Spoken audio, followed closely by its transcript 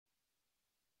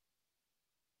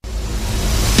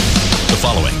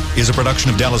following is a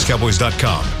production of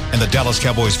DallasCowboys.com and the Dallas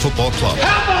Cowboys Football Club.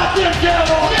 How about them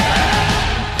Cowboys?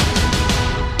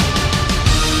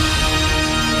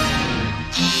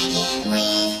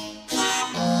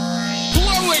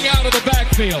 Blowing out of the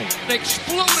backfield,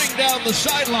 exploding down the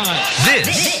sideline.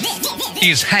 This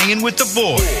is Hanging with the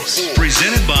Boys,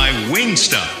 presented by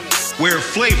Wingstop, where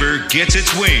flavor gets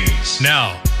its wings.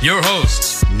 Now, your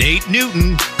hosts, Nate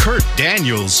Newton, Kurt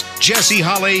Daniels, Jesse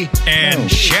Holley, and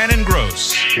Shannon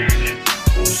Gross.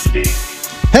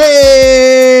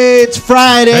 Hey, it's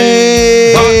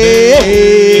Friday.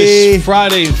 It's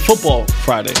Friday, football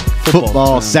Friday.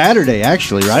 Football Saturday,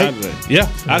 actually, right? Saturday. Yeah,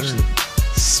 actually.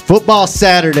 It's football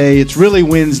Saturday. It's really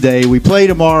Wednesday. We play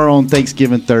tomorrow on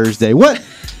Thanksgiving Thursday. What?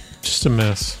 Just a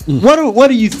mess.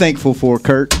 What are you thankful for,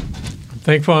 Kurt?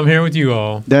 Thankful I'm here with you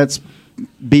all. That's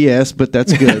BS, but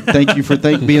that's good. Thank you for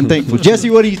being thankful.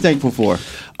 Jesse, what are you thankful for?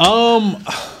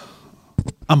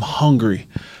 I'm hungry,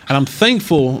 and I'm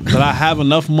thankful that I have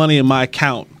enough money in my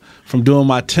account from doing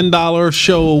my $10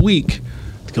 show a week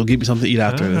to go get me something to eat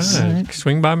after this. Right.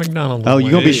 Swing by McDonald's. Oh, you're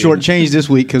going to be shortchanged this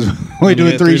week because we're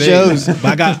doing 3 shows. But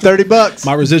I got $30.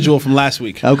 My residual from last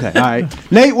week. Okay, all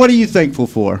right. Nate, what are you thankful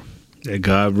for? That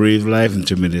God breathed life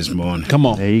into me this morning. Come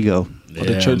on. There you go. Let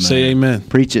the church say amen.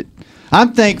 Preach it.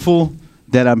 I'm thankful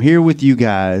that I'm here with you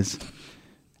guys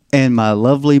and my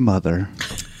lovely mother.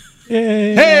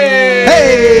 Yay.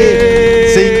 Hey!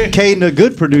 See, Caden, a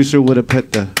good producer, would have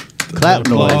put the clap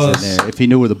noise in there if he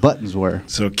knew where the buttons were.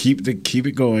 So keep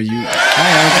it going. You.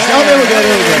 Oh, there we go.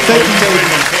 Thank you,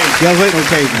 Caden. Yeah, I was waiting on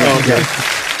Caden. Oh, okay.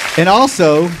 And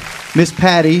also, Miss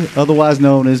Patty, otherwise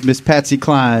known as Miss Patsy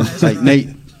Cline, like Nate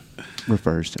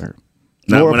refers to her.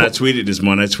 Now, when I tweeted this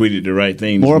morning, I tweeted the right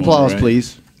thing. More this applause, morning, right?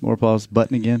 please. More applause.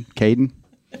 Button again. Caden.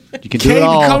 You can do it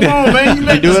all. Come on, man. You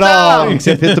can do it all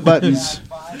except hit the buttons.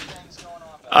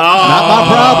 Not my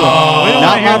problem.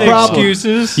 Not my problem.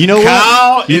 Excuses. You know what?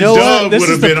 Kyle You know Doug what? This would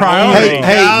is have the been priority. on.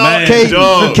 Hey,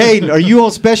 Caden, are you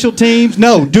on special teams?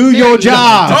 No, do your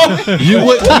job. You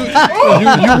wouldn't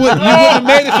have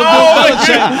made it for Bill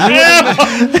Belichick.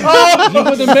 You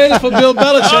wouldn't have made it for Bill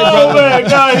Belichick, Oh, brother. my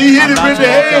God. He hit him in the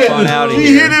head.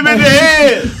 He hit him in the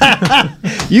head.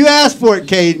 You asked for it,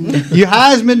 Caden. You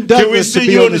Heisman Can we Douglas to see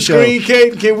be you on on the the show. screen,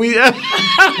 Caden? Can we?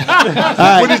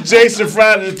 Put his Jason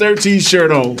Friday the 13th shirt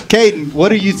on. Caden,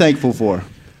 what are you thankful for?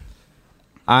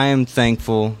 I am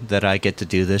thankful that I get to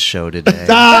do this show today.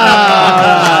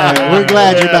 We're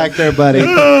glad you're back there, buddy.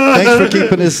 Thanks for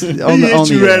keeping us on He the hit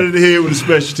you right air. in the head with a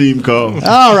special team call.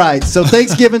 All right, so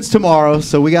Thanksgiving's tomorrow,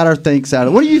 so we got our thanks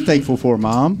out. What are you thankful for,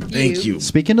 Mom? Thank you.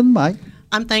 Speaking to the mic.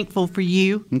 I'm thankful for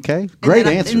you. Okay, great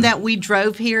answer. And that we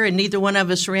drove here and neither one of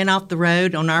us ran off the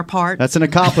road on our part. That's an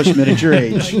accomplishment at your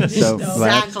age. So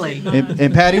glad. Exactly.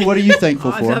 And Patty, what are you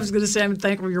thankful for? I was going to say I'm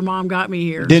thankful your mom got me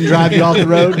here. Didn't drive you off the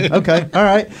road? Okay, all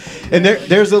right. And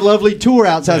there's a lovely tour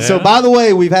outside. Yeah. So, by the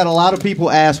way, we've had a lot of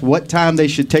people ask what time they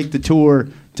should take the tour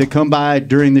to come by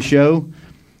during the show.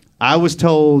 I was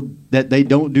told that they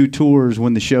don't do tours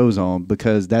when the show's on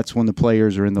because that's when the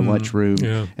players are in the lunchroom,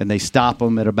 and they stop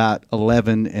them at about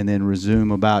 11 and then resume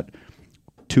about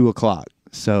 2 o'clock.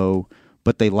 So,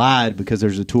 but they lied because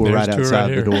there's a tour right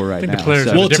outside the door right now.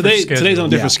 Well, today's on a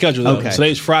different schedule. Though. Okay.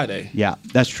 Today's Friday. Yeah,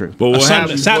 that's true. But what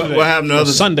Saturday. What happened to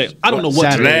other Sunday? I don't know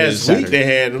what last week they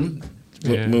had them.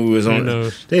 When we was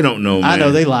on, they don't know. Man. I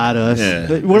know they lie to us.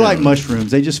 Yeah. We're like mushrooms.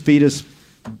 They just feed us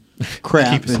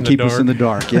crap and keep us in the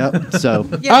dark. Yep. So,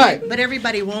 yeah, all right. But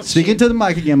everybody wants Speaking to the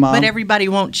mic again, Mom. But everybody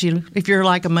wants you if you're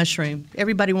like a mushroom.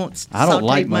 Everybody wants I don't sauteed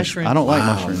like mushrooms. I don't like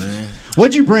mushrooms. Man.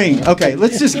 What'd you bring? Okay,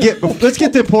 let's get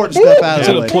the important stuff out of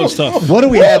the way. Important stuff. What do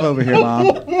we have over here,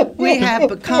 Mom? We have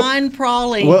pecan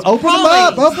pralines. Well, open them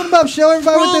up. Open them up. Show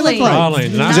everybody what they look like.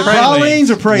 Pralines, not Is it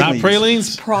pralines or pralines? Not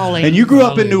pralines. Pralines. And you grew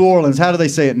up in New Orleans. How do they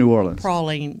say it in New Orleans?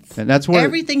 Pralines. And that's where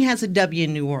everything has a W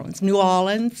in New Orleans. New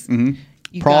Orleans. Mm-hmm.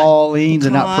 Pralines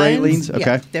and not pralines? Okay.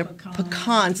 Yeah, they're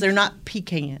pecans. They're not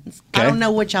pecans. Okay. I don't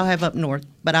know what y'all have up north,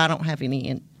 but I don't have any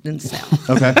in the south.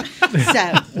 Okay.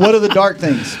 So, what are the dark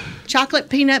things? Chocolate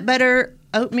peanut butter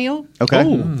oatmeal. Okay.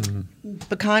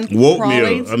 Pecan woke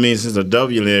pralines. meal. I mean, since a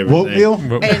W and everything. Woke meal?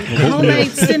 And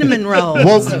homemade cinnamon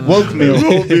rolls. Woke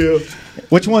meal.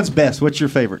 Which one's best? What's your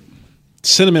favorite?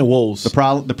 Cinnamon rolls.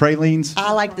 The pralines?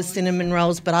 I like the cinnamon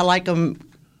rolls, but I like them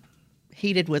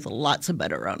heated with lots of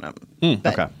butter on them.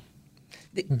 Okay.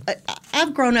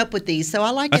 I've grown up with these, so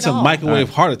I like That's it all. That's a microwave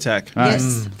heart attack.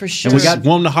 Yes, for sure. And we got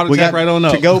warm the heart attack right on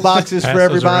up. To-go boxes for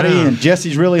everybody, and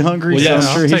Jesse's really hungry, so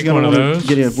I'm sure he's going to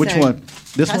get in. Which one?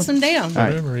 This pass one? them down.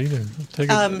 Whatever, either. Take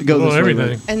it. Go this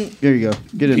everything. Way, and there you go.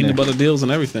 Get in Peanut there. butter deals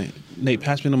and everything. Nate,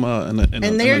 pass me them and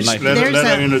there's a knife. Let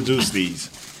her introduce these.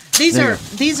 These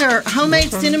are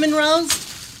homemade cinnamon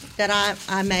rolls that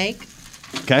I make.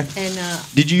 Okay. And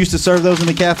did you used to serve those in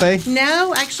the cafe?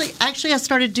 No, actually, I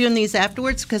started doing these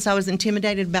afterwards because I was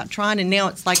intimidated about trying, and now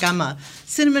it's like I'm a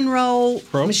cinnamon roll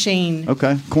machine.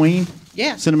 Okay, queen.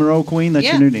 Yeah. Cinnamon roll queen. That's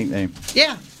your new nickname.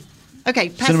 Yeah. Okay.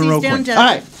 Pass Cinnamon these roll down queen. to. All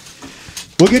right.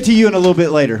 We'll get to you in a little bit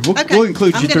later. We'll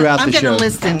include you throughout the show. I'm going to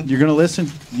listen. You're going to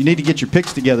listen? You need to get your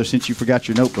picks together since you forgot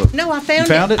your notebook. No, I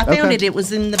found it. I found it. It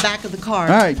was in the back of the car.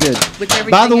 All right, good. With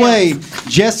everything By the way, else.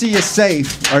 Jesse is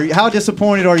safe. How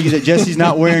disappointed are you that Jesse's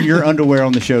not wearing your underwear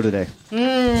on the show today?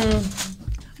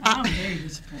 I'm very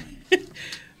disappointed.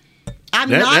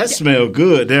 That smell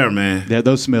good there, man. Yeah,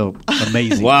 those smell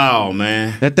amazing. Wow,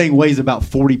 man. That thing weighs about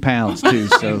 40 pounds, too,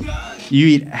 so... You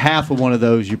eat half of one of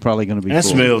those, you're probably going to be That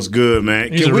full. smells good,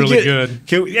 man. These are really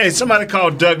good. Somebody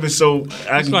call Douglas so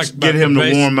I can get him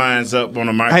to warm mines up on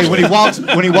the microwave. Hey, when he walks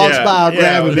by, I'll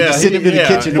grab him and send him to the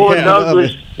kitchen. Poor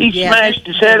Douglas, he smashed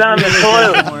his head on the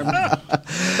toilet.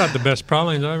 About the best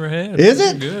pralines I ever had. Is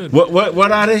it? Good.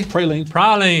 What are they?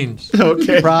 Pralines.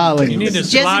 Okay. Pralines. You need to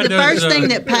Jesse, slide the first those, thing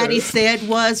that Patty said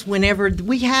was whenever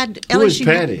we had LSU. Who is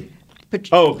Patty?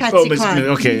 Patsy Miss Cline. Smith.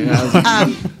 Okay.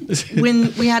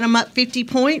 When we had them up 50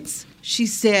 points, she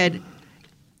said,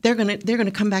 they're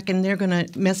gonna come back and they're gonna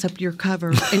mess up your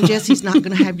cover, and Jesse's not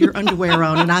gonna have your underwear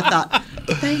on. And I thought,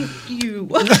 thank you.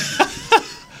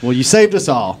 Well, you saved us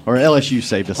all, or LSU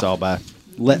saved us all by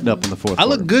letting up in the fourth. I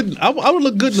look good. I would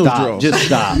look good in those draws. Just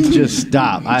stop. Just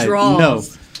stop.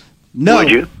 Draws. No.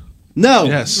 Would you? No.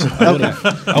 Yes. Okay.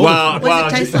 Wow. What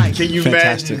does it taste like? Can you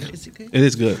Fantastic. imagine? Is it good? It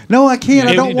is good. No, I can't.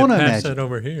 I You don't need want to pass imagine. that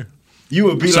over here. You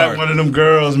would be like one of them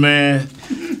girls, man.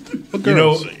 You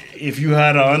know, if you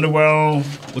had an underwear on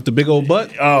with the big old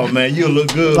butt. Oh man, you'll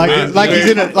look good.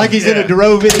 Like he's in a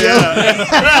Duro video. Yeah.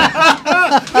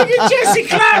 Look at Jesse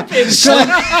clapping.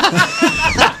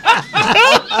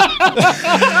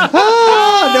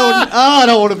 I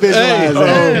don't want to visualize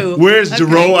that. Where's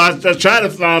Jerome? I tried to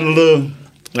find a little.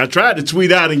 I tried to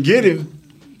tweet out and get him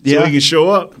so he can show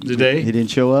up today. He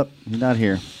didn't show up. He's not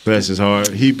here. Bless his heart.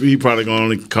 He probably gonna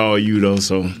only call you though.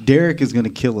 So Derek is going to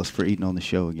kill us for eating on the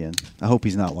show again. I hope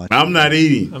he's not watching. I'm not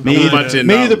eating. Me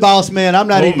either, boss man. I'm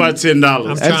not eating. About $10.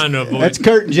 I'm trying to avoid that's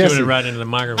Kurt and Jesse. doing it right into the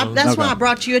microphone. That's why I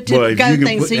brought you a to-go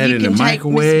thing so you can take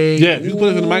Yeah, if you put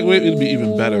it in the microwave, it'd be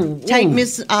even better. Take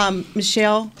Miss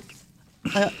Michelle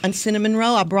a cinnamon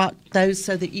roll. I brought those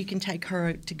so that you can take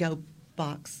her to-go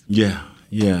box. Yeah.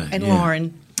 And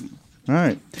Lauren. All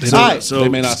right. So they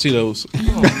may not see those.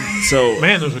 So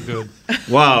man, those are good.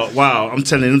 Wow! I'm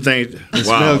telling you, them things. They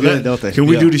smell good, don't they? Can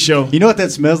we do the show? You know what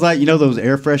that smells like? You know those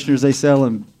air fresheners they sell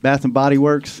in Bath and Body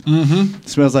Works? Mm-hmm. It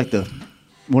smells like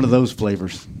one of those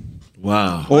flavors.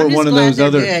 Wow! Or one of those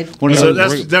other. One of so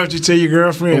those that's what you tell your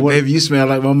girlfriend, baby. You smell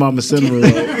like my mama's cinnamon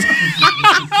roll.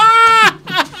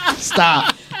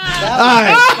 Stop. All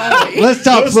right, let's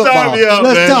talk football.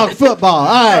 Let's talk football.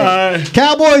 All right,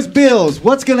 Cowboys, Bills.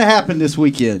 What's going to happen this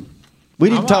weekend? We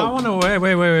didn't talk. I want to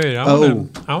wait.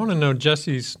 I want to know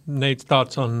Nate's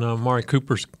thoughts on Amari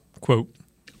Cooper's quote.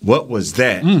 What was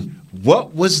that?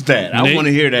 What was that? I want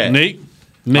to hear that. Nate.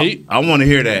 I want to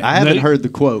hear that. I haven't heard the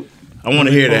quote. I want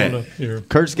to hear that.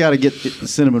 Kurt's got to get the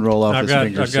cinnamon roll off his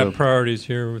fingers. I've got priorities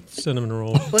here with cinnamon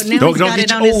roll. But now he's got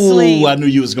it on his sleeve. I knew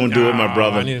you was going to do it, my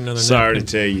brother. I need another Sorry napkin.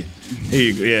 to tell you. Here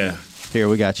you go. Yeah. Here,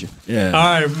 we got you. Yeah.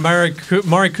 All right,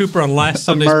 Amari Cooper on last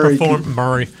Sunday's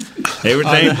performance.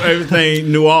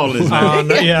 Everything New Orleans.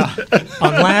 Yeah.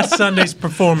 On last Sunday's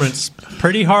performance,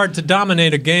 pretty hard to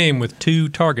dominate a game with 2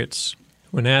 targets.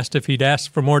 When asked if he'd asked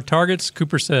for more targets,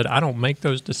 Cooper said, "I don't make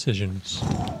those decisions."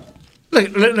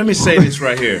 Let me say this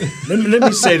right here. Let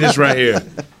me say this right here.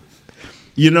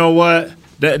 You know what?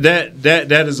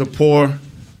 That is a poor.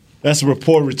 That's a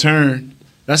poor return.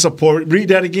 That's a poor. Read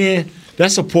that again.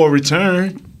 That's a poor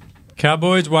return.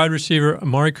 Cowboys wide receiver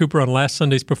Amari Cooper on last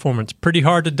Sunday's performance. Pretty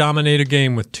hard to dominate a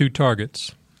game with 2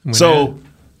 targets. So,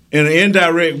 in an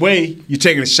indirect way, you're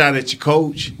taking a shot at your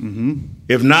coach. Mm-hmm.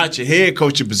 If not, your head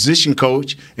coach, your position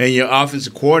coach, and your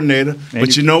offensive coordinator.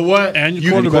 But you know what? And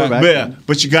your quarterback. Yeah,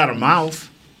 but you got a mouth.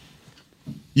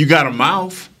 You got a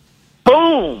mouth.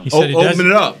 Boom! He said open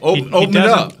it up. Open it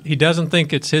up. He doesn't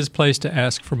think it's his place to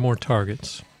ask for more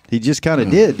targets. He just kind of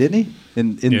did, didn't he?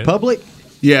 In public?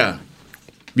 Yeah.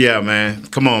 Yeah, man.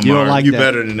 Come on, You don't Mark. like You're that.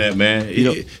 better than that, man.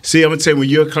 See, I'm going to tell you, when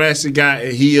you're a classy guy,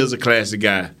 and he is a classy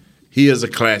guy. He is a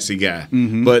classy guy.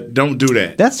 Mm-hmm. But don't do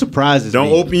that. That surprises Don't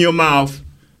me. open your mouth.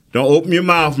 Don't open your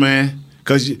mouth, man.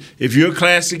 Because if you're a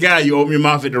classy guy, you open your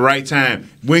mouth at the right time.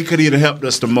 When could he have helped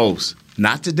us the most?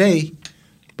 Not today,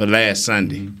 but last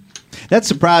Sunday. That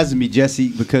surprises me, Jesse,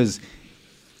 because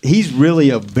he's really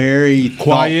a very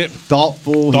quiet,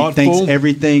 thoughtful. He thinks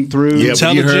everything through. Yeah,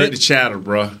 but you heard the chatter,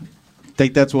 bro.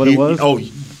 Think that's what it was? Oh,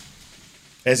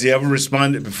 has he ever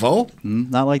responded before?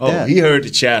 Not like that. He heard the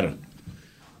chatter.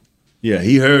 Yeah,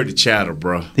 he heard the chatter,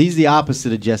 bro. He's the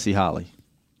opposite of Jesse Holly.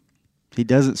 He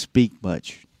doesn't speak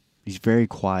much. He's very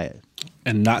quiet.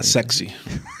 And not sexy.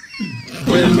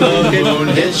 When love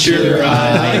hits your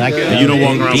eye. You don't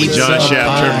walk around with John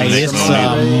Shaft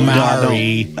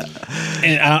Murray.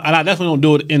 And I definitely don't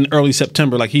do it in early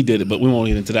September like he did it, but we won't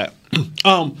get into that.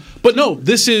 But no,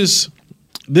 this is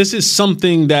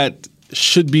something that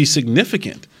should be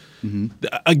significant.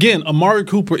 Again, Amari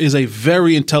Cooper is a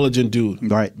very intelligent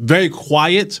dude. Right. Very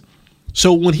quiet.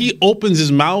 So when he opens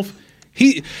his mouth,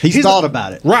 he's thought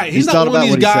about it. Right. He's not one of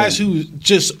these guys saying. who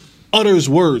just utters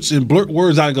words and blurt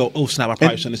words out and go, oh, snap, I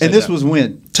probably shouldn't have said that. And this that. was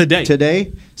when?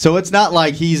 Today. So it's not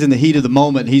like he's in the heat of the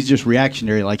moment. He's just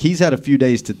reactionary. Like he's had a few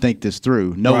days to think this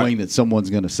through, knowing that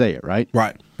someone's going to say it, right?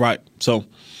 Right. So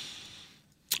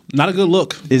not a good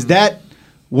look.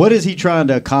 What is he trying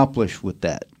to accomplish with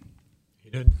that?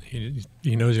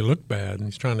 He knows he looked bad, and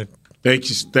he's trying to. Thank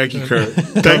you, Kurt.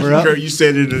 Thank you, Kurt. You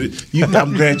said it.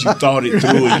 I'm glad you thought it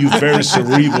through. And you're very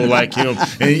cerebral like him,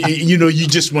 and you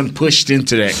just weren't pushed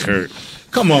into that, Kurt.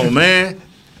 Come on, man.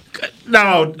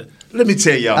 No, let me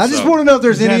tell y'all. I just want to know if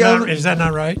there's any other. Is that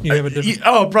not right? You have a different.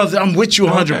 Oh, brother, I'm with you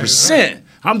 100%.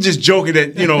 I'm just joking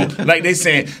that like they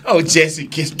saying, "Oh, Jesse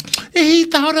kissed." He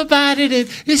thought about it, and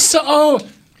it's so. Oh,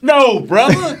 no,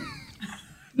 brother.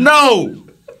 No.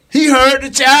 He heard the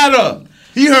chatter.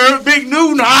 He heard Big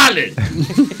Newton hollering.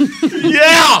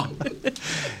 Yeah.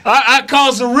 I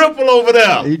caused a ripple over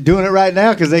there. You're doing it right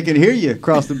now because they can hear you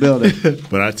across the building.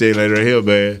 But I tell you later right here,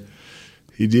 man,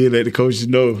 he did let the coaches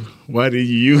know, why did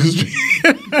you use me?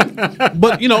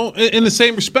 But, in the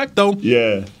same respect, though,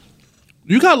 yeah,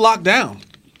 you got locked down.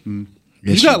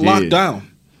 Yes, you got locked did. down.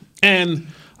 And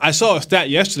I saw a stat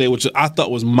yesterday, which I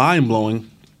thought was mind-blowing.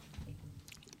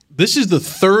 This is the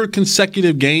third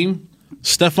consecutive game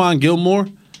Stephon Gilmore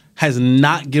has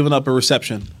not given up a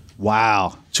reception.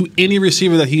 Wow. To any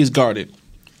receiver that he has guarded.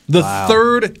 The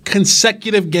third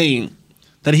consecutive game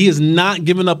that he has not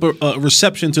given up a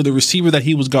reception to the receiver that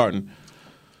he was guarding.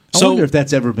 I wonder if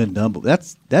that's ever been done. But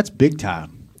that's big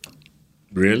time.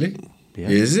 Really? Yeah.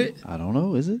 Is it? I don't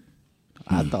know. Is it?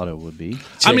 I thought it would be.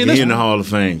 Check him in the Hall of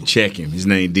Fame. Check him. His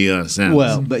name Deion Sanders.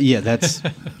 Well, but yeah, that's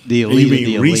the elite. You mean of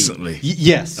the elite. recently?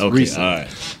 Yes, okay, recently. all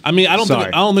right. I mean, I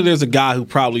don't think there's a guy who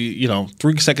probably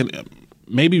 3 second,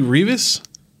 maybe when Revis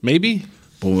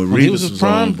was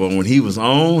prime, on, but when he was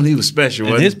on, he was special.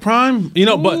 In his prime,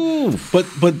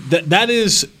 but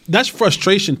that's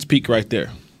frustration peak right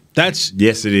there. That's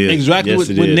yes, it is exactly what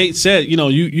Nate said. You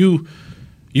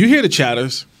hear the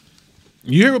chatters,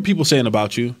 you hear what people saying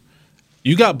about you.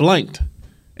 You got blanked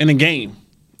in a game,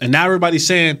 and now everybody's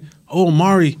saying, "Oh,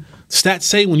 Amari, stats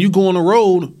say when you go on the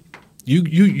road, you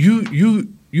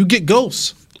get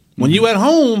ghosts. When you at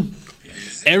home,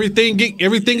 everything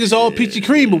is all peachy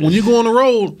cream. But when you go on the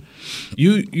road,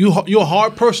 you're a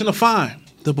hard person to find.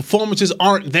 The performances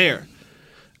aren't there."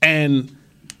 And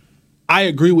I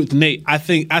agree with Nate. I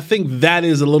think that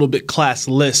is a little bit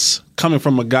classless coming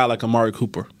from a guy like Amari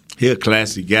Cooper. He's a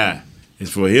classy guy, and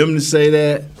for him to say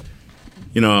that.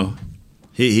 I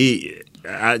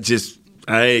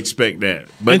expect that.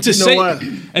 But and to say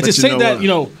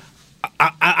that,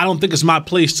 I don't think it's my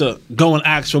place to go and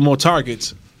ask for more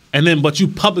targets, but you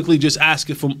publicly just ask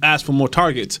for more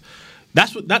targets.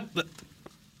 That's what that.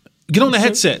 Get on the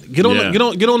headset. Get on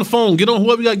the phone. Get on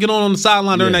whoever you got. Get on the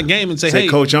sideline during that game and say, "Hey,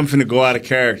 Coach, I'm finna go out of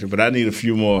character, but I need a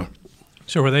few more."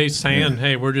 So were they saying,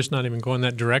 "Hey, we're just not even going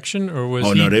that direction," or was?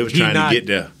 Oh no, they were trying to get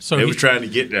there. So they were trying to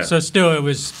get there. So still, it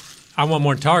was. I want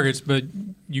more targets, but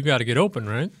you got to get open,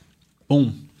 right?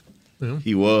 Boom. Yeah.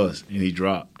 He was, and he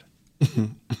dropped.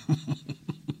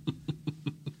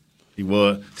 He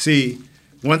was. See,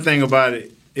 one thing about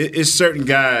it's certain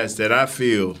guys that I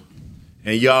feel,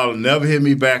 and y'all will never hear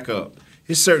me back up.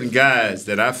 It's certain guys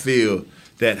that I feel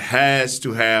that has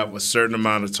to have a certain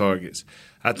amount of targets.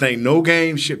 I think no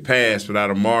game should pass without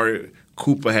Amari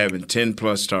Cooper having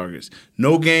 10-plus targets.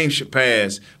 No game should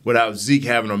pass without Zeke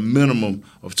having a minimum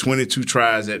of 22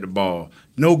 tries at the ball.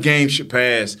 No game should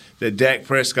pass that Dak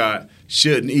Prescott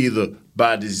shouldn't either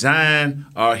by design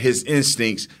or his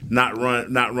instincts not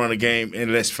run a game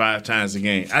unless 5 times a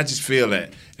game. I just feel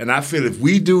that. And I feel if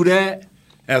we do that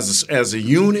as a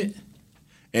unit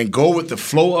and go with the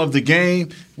flow of the game,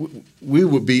 we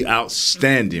would be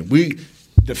outstanding.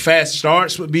 The fast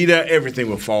starts would be there. Everything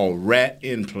would fall right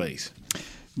in place.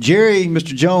 Jerry,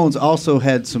 Mr. Jones, also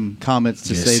had some comments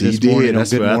to say this morning.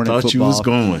 That's on Good where Morning I thought Football. you was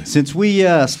going. Since we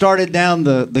started down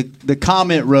the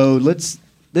comment road, let's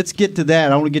get to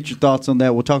that. I want to get your thoughts on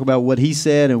that. We'll talk about what he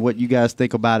said and what you guys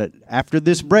think about it after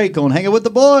this break on Hanging with the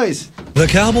Boys. The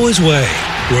Cowboys Way,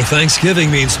 where Thanksgiving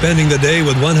means spending the day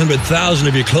with 100,000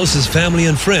 of your closest family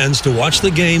and friends to watch the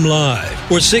game live.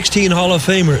 Where 16 Hall of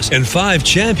Famers and 5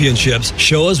 championships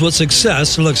show us what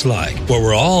success looks like. Where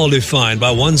we're all defined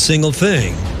by one single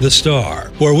thing, the star.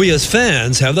 Where we as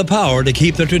fans have the power to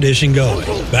keep the tradition going.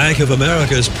 Bank of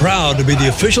America is proud to be the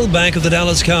official bank of the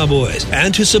Dallas Cowboys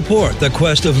and to support the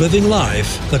quest of living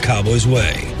life the Cowboys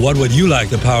Way. What would you like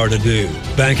the power to do?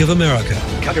 Bank of America.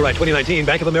 Copyright 2019,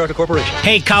 Bank of America Corporation.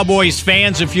 Hey, Cowboys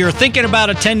fans, if you're thinking about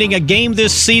attending a game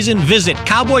this season, visit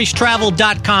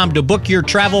CowboysTravel.com to book your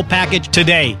travel package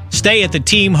today. Stay at the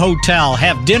team hotel,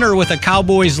 have dinner with a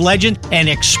Cowboys legend, and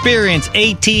experience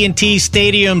AT&T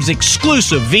Stadium's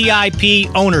exclusive VIP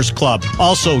Owners Club.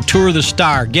 Also, tour the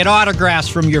star, get autographs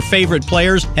from your favorite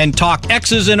players, and talk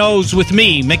X's and O's with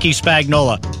me, Mickey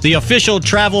Spagnola. The official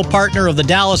travel partner of the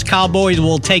Dallas Cowboys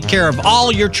will take care of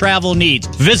all your travel needs.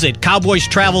 Visit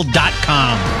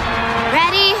CowboysTravel.com.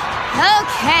 Ready?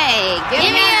 Okay.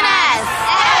 Give me an S.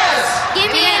 S.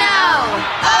 Give me an O.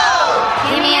 O.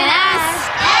 Give me an S.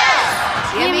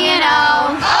 S. Give me an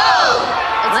O. O.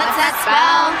 What's that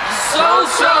spell?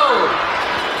 So.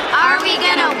 Are we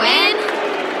gonna win?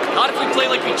 Not if we play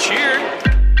like we cheered.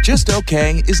 Just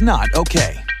okay is not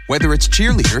okay. Whether it's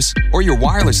cheerleaders or your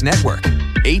wireless network,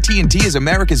 AT&T is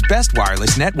America's best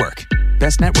wireless network.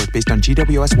 Best network based on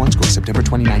GWS One score September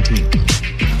 2019.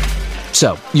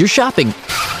 So, you're shopping,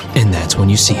 and that's when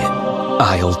you see it.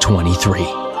 Aisle 23.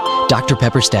 Dr.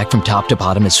 Pepper stacked from top to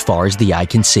bottom as far as the eye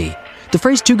can see. The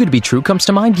phrase too good to be true comes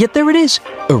to mind, yet there it is.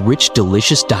 A rich,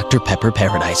 delicious Dr. Pepper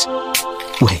paradise.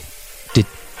 Wait,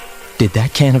 did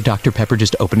that can of Dr. Pepper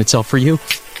just open itself for you?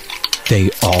 They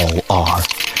all are.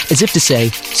 As if to say,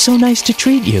 so nice to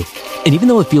treat you. And even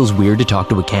though it feels weird to talk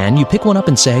to a can, you pick one up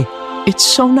and say, it's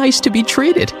so nice to be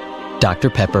treated. Dr.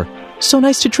 Pepper, so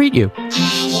nice to treat you.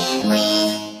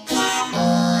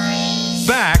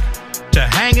 Back to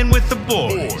Hanging with the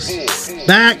Boys.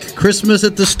 Back, Christmas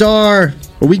at the Star.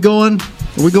 Are we going?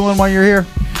 Are we going while you're here?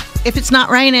 If it's not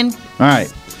raining. All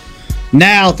right.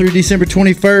 Now through December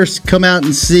 21st, come out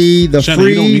and see the Shannon,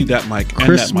 free you don't need that mic and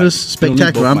Christmas that mic. You don't need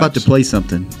Spectacular. both I'm about to mics. play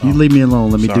something. You leave me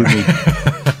alone. Let me do me.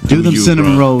 Do them you,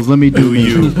 cinnamon bro. rolls. Let me do me.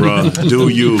 you, bro. Do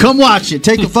you. Come watch it.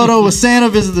 Take a photo with Santa.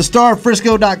 Visit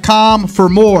thestarfrisco.com for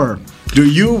more. Do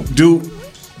you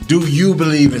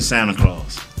believe in Santa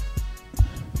Claus?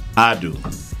 I do.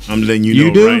 I'm letting you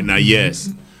know do? right now. Yes.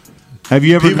 Have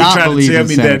you ever People not try to believed tell in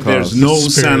me Santa that Claus? there's no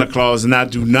Spirit. Santa Claus, and I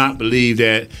do not believe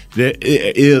that there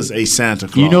is a Santa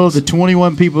Claus. You know, of the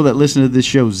 21 people that listen to this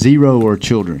show, 0 are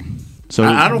children. So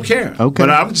I don't care. Okay. But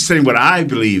I'm just saying what I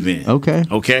believe in. Okay.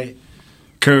 Okay.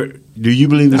 Kurt, do you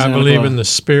believe in Santa I Claus? believe in the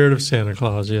spirit of Santa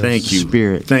Claus, yes. Thank you.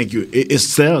 Spirit. Thank you. It's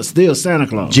still Santa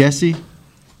Claus. Jesse,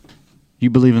 you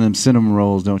believe in them cinnamon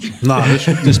rolls, don't you? Nah,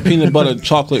 this peanut butter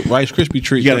chocolate Rice Krispie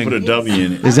treat You got to thing. put a W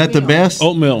in it. Is that the best?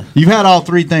 Oatmeal. You've had all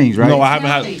 3 things, right? No, I haven't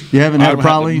had. You haven't had a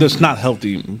praline? That's not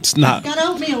healthy. It's not. Got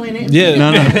oatmeal in it. Yeah.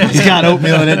 No. It's got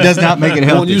oatmeal in it. It does not make it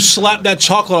healthy. When you slap that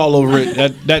chocolate all over it,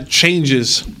 that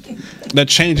changes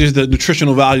the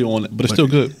nutritional value on it, but it's still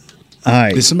good. All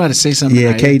right. Did somebody say something? Yeah,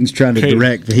 right here? Caden's trying to Caden.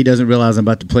 direct, but he doesn't realize I'm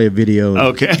about to play a video.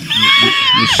 Okay.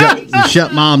 You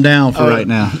shut Mom down for right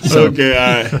now. So. Okay,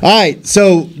 all right. All right,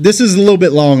 so this is a little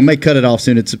bit long. I may cut it off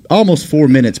soon. It's almost 4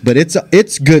 minutes, but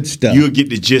it's good stuff. You'll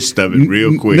get the gist of it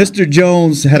real quick. Mr.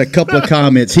 Jones had a couple of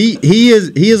comments. He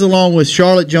is along with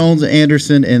Charlotte Jones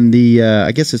Anderson and the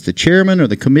I guess it's the chairman or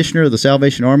the commissioner of the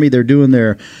Salvation Army. They're doing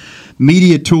their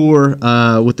media tour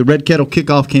with the Red Kettle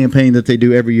Kickoff campaign that they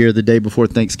do every year the day before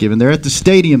Thanksgiving. They're at the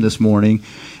stadium this morning,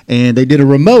 and they did a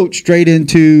remote straight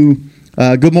into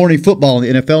Good Morning Football on the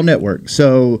NFL Network.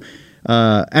 So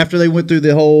after they went through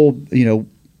the whole,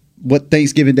 what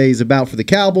Thanksgiving Day is about for the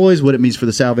Cowboys, what it means for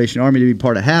the Salvation Army to be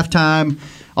part of halftime,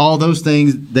 all those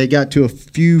things, they got to a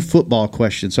few football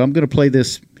questions. So I'm going to play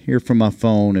this here from my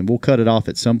phone, and we'll cut it off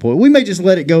at some point. We may just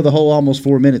let it go the whole almost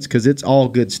 4 minutes because it's all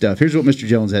good stuff. Here's what Mr.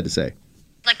 Jones had to say.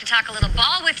 I'd like to talk a little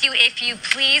ball with you, if you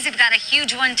please. We've got a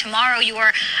huge one tomorrow. You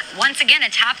are once again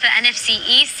atop the NFC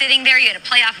East, sitting there. You had a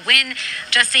playoff win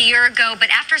just a year ago. But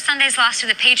after Sunday's loss to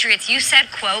the Patriots, you said,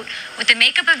 quote, with the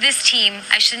makeup of this team,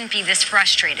 I shouldn't be this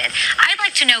frustrated. I'd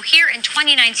like to know here in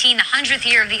 2019, the 100th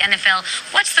year of the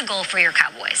NFL, what's the goal for your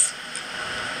Cowboys?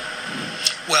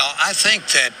 Well, I think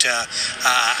that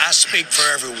I speak for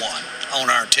everyone on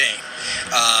our team.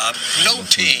 No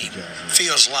team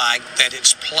feels like that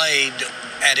it's played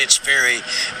at its very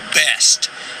best.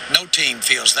 No team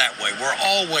feels that way. We're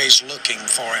always looking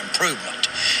for improvement.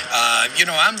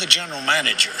 I'm the general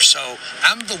manager, so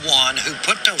I'm the one who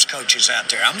put those coaches out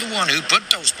there. I'm the one who put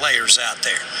those players out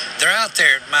there. They're out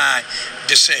there at my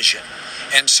decision.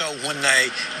 And so when they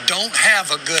don't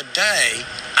have a good day,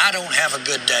 I don't have a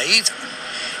good day either.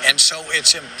 And so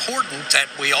it's important that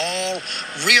we all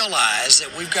realize that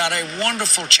we've got a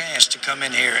wonderful chance to come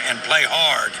in here and play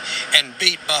hard and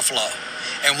beat Buffalo.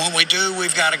 And when we do,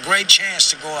 we've got a great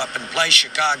chance to go up and play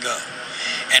Chicago.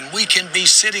 And we can be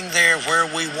sitting there where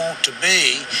we want to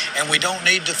be, and we don't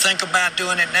need to think about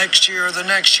doing it next year or the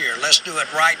next year. Let's do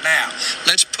it right now.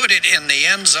 Let's put it in the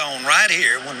end zone right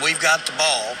here when we've got the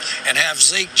ball and have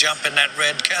Zeke jump in that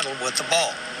red kettle with the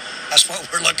ball. That's what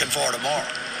we're looking for tomorrow.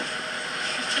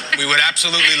 We would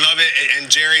absolutely love it. And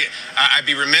Jerry, I'd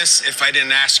be remiss if I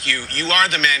didn't ask you, you are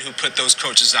the man who put those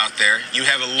coaches out there. You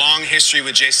have a long history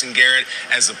with Jason Garrett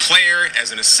as a player,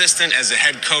 as an assistant, as a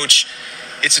head coach.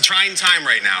 It's a trying time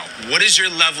right now. What is your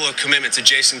level of commitment to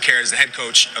Jason Garrett as the head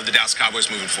coach of the Dallas Cowboys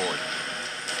moving forward?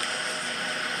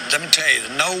 Let me tell you,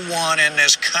 no one in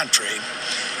this country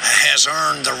has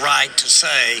earned the right to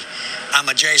say, I'm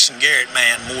a Jason Garrett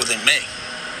man more than me.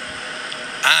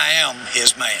 I am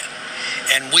his man.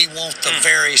 And we want the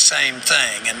very same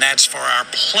thing, and that's for our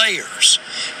players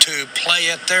to play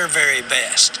at their very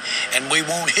best. And we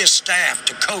want his staff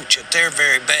to coach at their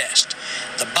very best.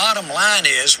 The bottom line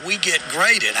is we get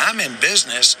graded. I'm in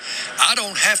business. I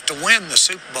don't have to win the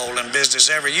Super Bowl in business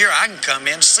every year. I can come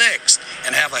in sixth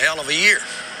and have a hell of a year.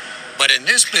 But in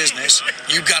this business,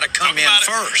 you've got to come in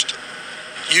first.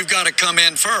 You've got to come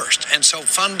in first. And so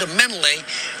fundamentally,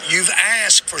 you've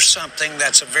asked for something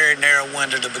that's a very narrow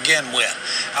window to begin with.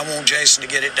 I want Jason to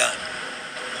get it done.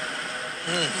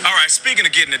 All right, speaking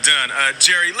of getting it done,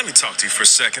 Jerry, let me talk to you for a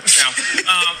second. Now,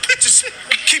 just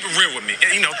keep it real with me.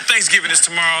 You know, Thanksgiving is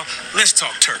tomorrow. Let's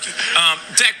talk turkey.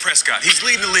 Dak Prescott, he's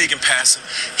leading the league in passing.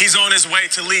 He's on his way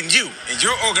to leading you and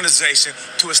your organization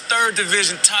to his third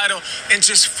division title in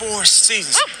just 4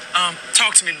 seasons.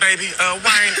 Talk to me, baby.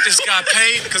 Why ain't this guy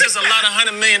paid? Because there's a lot of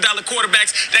 $100 million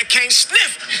quarterbacks that can't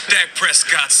sniff Dak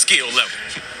Prescott's skill level.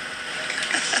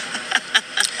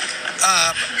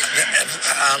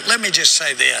 Let me just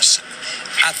say this.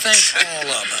 I think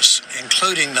all of us,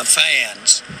 including the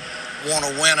fans, want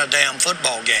to win a damn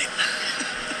football game.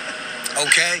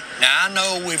 Okay? Now, I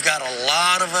know we've got a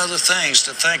lot of other things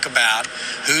to think about.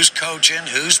 Who's coaching,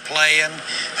 who's playing,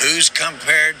 who's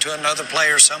compared to another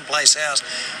player someplace else.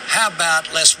 How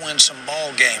about let's win some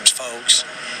ball games, folks?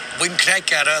 We can take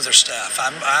that other stuff.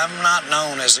 I'm not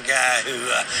known as a guy who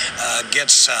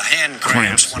gets hand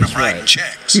cramps when I'm writing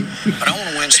checks. But I want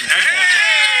to win some football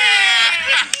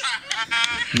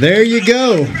games. There you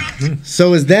go.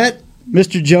 So is that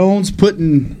Mr. Jones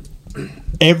putting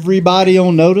everybody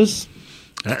on notice?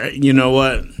 You know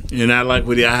what? And I like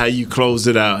how you closed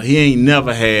it out. He ain't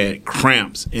never had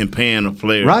cramps in paying a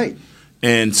player. Right.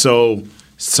 And so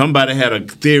somebody had a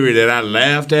theory that I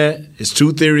laughed at. It's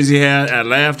 2 theories he had I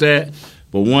laughed at,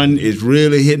 but one is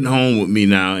really hitting home with me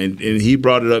now. And he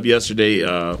brought it up yesterday.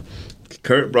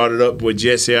 Kurt brought it up. What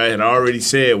Jesse I had already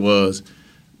said was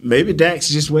maybe Dak's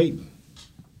just waiting.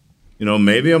 You know,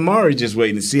 maybe Amari just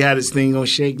waiting to see how this thing gonna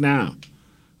shake down.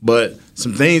 But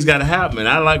some things got to happen. And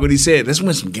I like what he said. Let's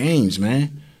win some games,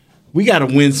 man. We got to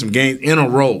win some games in a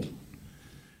row.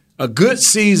 A good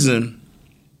season,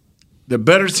 the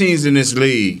better teams in this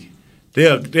league,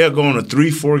 they'll go on a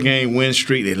 3-4 game win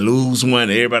streak. They lose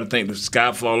one. Everybody think the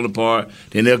sky falling apart.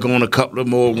 Then they'll go on a couple of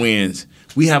more wins.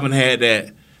 We haven't had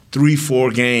that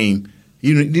 3-4 game.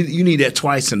 You need that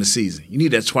twice in the season. You need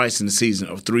that twice in the season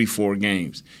of 3-4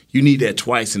 games. You need that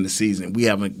twice in the season. We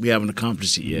haven't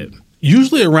accomplished it yet.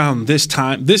 Usually around this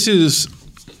time, this is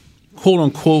quote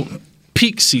unquote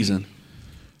peak season.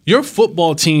 Your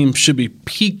football team should be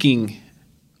peaking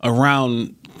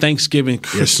around Thanksgiving,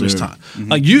 Christmas time. Mm-hmm.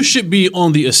 Like you should be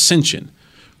on the ascension,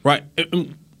 right?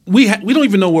 We don't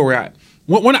even know where we're at.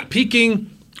 We're not peaking.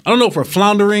 I don't know if we're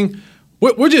floundering.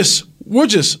 We're just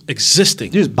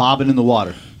existing. You're just bobbing in the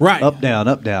water. Right. Up, down,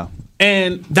 up, down.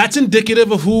 And that's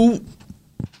indicative of who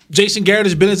Jason Garrett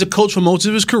has been as a coach for most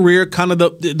of his career, kind of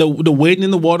the wading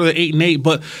in the water, the 8-8.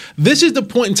 But this is the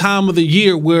point in time of the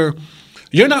year where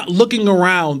you're not looking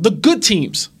around the good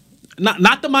teams,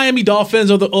 not the Miami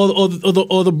Dolphins or the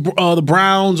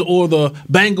Browns or the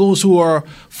Bengals who are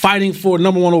fighting for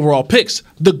number 1 overall picks.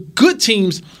 The good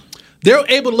teams, they're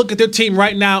able to look at their team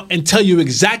right now and tell you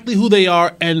exactly who they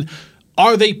are and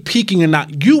are they peaking or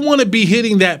not? You want to be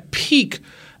hitting that peak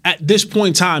at this point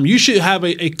in time. You should have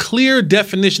a clear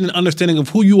definition and understanding of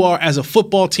who you are as a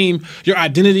football team, your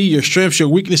identity, your strengths, your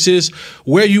weaknesses,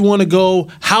 where you want to go,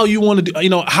 how you want to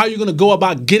do, how you're going to go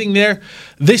about getting there.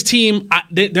 This team,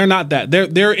 they're not that.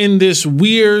 They're in this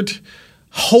weird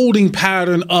holding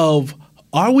pattern of,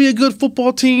 are we a good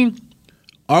football team?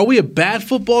 Are we a bad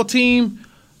football team?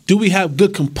 Do we have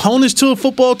good components to a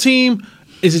football team?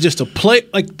 Is it just a play?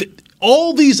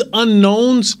 All these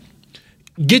unknowns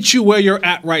get you where you're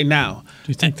at right now.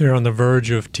 Do you think they're on the verge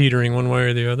of teetering one way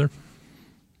or the other?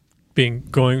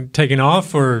 Taking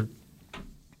off or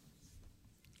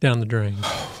down the drain?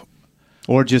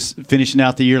 Or just finishing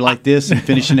out the year like this and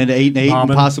finishing at 8-8 and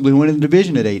possibly winning the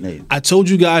division at 8-8. I told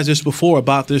you guys this before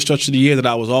about this stretch of the year that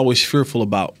I was always fearful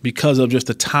about because of just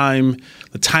the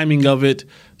timing of it,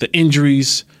 the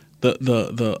injuries,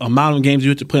 the amount of games you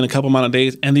have to play in a couple amount of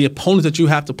days, and the opponents that you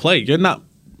have to play. You're not.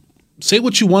 Say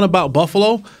what you want about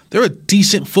Buffalo, they're a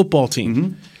decent football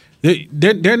team.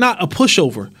 Mm-hmm. They're not a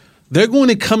pushover. They're going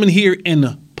to come in here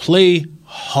and play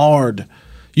hard.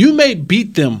 You may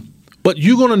beat them, but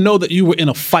you're going to know that you were in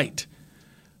a fight.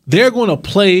 They're going to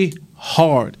play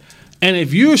hard. And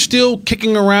if you're still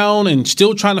kicking around and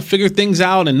still trying to figure things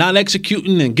out and not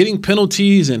executing and getting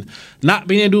penalties and not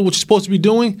being able to do what you're supposed to be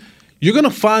doing, you're going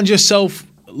to find yourself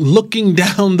looking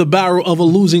down the barrel of a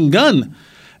losing gun.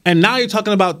 And now you're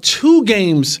talking about 2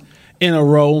 games in a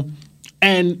row.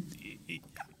 And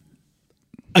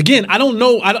again, I don't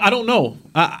know. I don't know.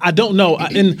 I don't know.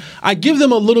 And I give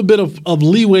them a little bit of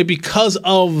leeway because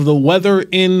of the weather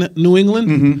in New England.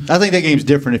 Mm-hmm. I think that game's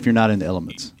different if you're not in the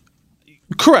elements.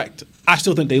 Correct. I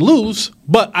still think they lose,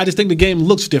 but I just think the game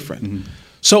looks different. Mm-hmm.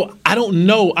 So I don't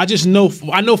know. I just know.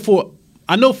 I know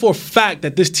for a fact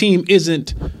that this team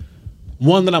isn't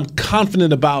one that I'm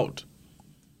confident about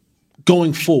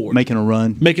going forward. Making a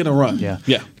run. Yeah.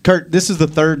 Kurt, this is the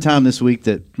 3rd time this week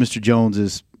that Mr. Jones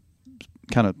is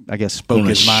kind of, I guess, spoke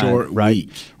his mind. Short right?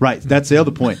 week. Right. That's the other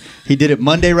point. He did it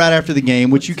Monday right after the game,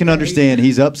 which you can understand.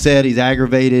 He's upset. He's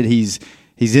aggravated. He's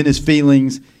in his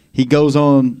feelings. He goes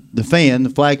on the Fan, the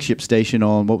flagship station,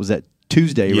 on, what was that,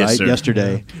 Tuesday, yes, right? Sir.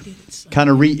 Yesterday. Kind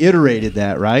of reiterated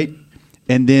that, right?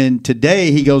 And then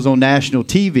today he goes on national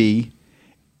TV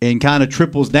and kind of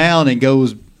triples down and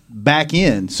goes back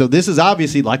in. So this is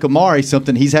obviously, like Amari,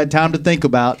 something he's had time to think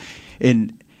about.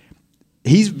 And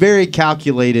he's very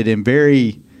calculated and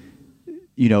very,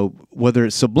 whether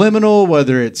it's subliminal,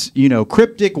 whether it's,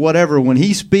 cryptic, whatever. When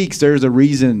he speaks, there's a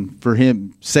reason for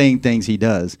him saying things he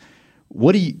does.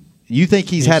 What do you think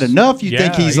he's had enough? You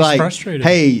think he's like, frustrated.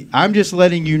 Hey, I'm just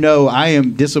letting you know I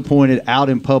am disappointed out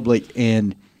in public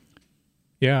and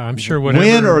I'm sure whatever.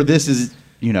 Win or this is,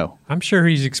 I'm sure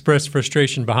he's expressed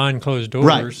frustration behind closed doors,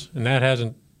 right. And that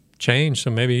hasn't changed. So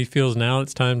maybe he feels now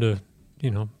it's time to,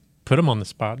 put him on the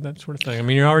spot, that sort of thing. I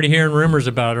mean, you're already hearing rumors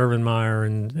about Urban Meyer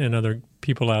and other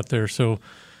people out there. So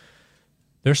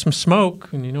there's some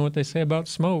smoke, and you know what they say about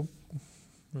smoke.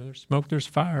 Where there's smoke, there's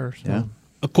fire. So. Yeah.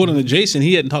 According to Jason,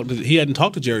 he hadn't talked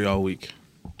to Jerry all week.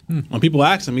 When people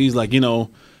ask him, he's like,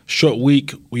 short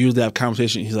week. We usually have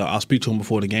conversation. He's like, I'll speak to him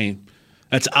before the game.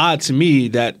 That's odd to me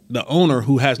that the owner,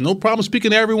 who has no problem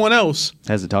speaking to everyone else,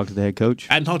 hasn't talked to the head coach.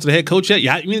 Hadn't talked to the head coach yet.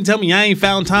 You mean to tell me I ain't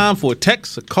found time for a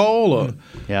text, a call, or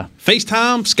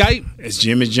FaceTime, Skype? As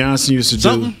Jimmy Johnson used to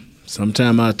do.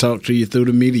 Sometime I talk to you through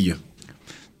the media.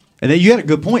 And then you had a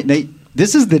good point, Nate.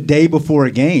 This is the day before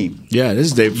a game. Yeah, this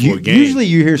is the day before a game. Usually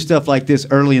you hear stuff like this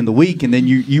early in the week, and then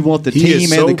you want the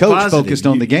team and the coach focused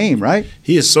on the game, right?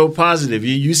 He is so positive.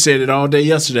 You said it all day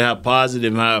yesterday, how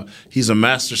positive, how he's a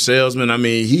master salesman. I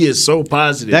mean, he is so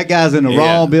positive. That guy's in the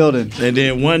wrong building. And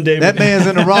then one day... That man's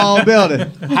in the wrong building.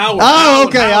 Howard,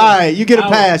 okay, all right. You get a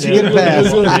pass. You get a pass.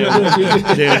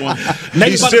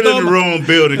 He's still in the wrong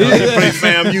building. He play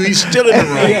FAMU. He's still in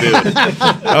the wrong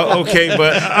building. Okay,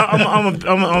 but I'm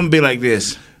going to be like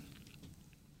this.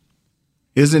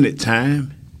 Isn't it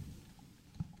time?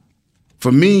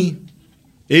 For me,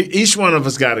 each one of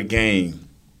us got a game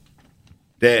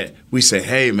that we say,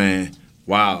 hey, man,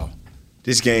 wow,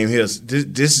 this game here,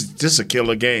 this is a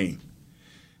killer game.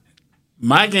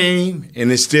 My game,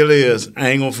 and it still is, I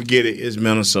ain't going to forget it, is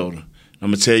Minnesota. I'm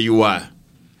going to tell you why.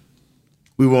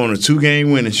 We were on a 2-game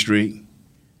winning streak.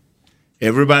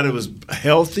 Everybody was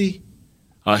healthy,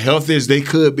 or healthy as they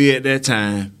could be at that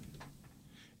time.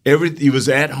 He was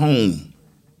at home.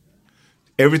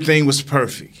 Everything was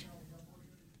perfect.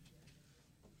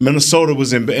 Minnesota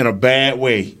was in a bad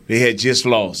way. They had just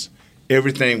lost.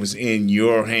 Everything was in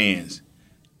your hands.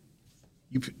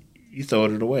 You throw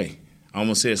it away. I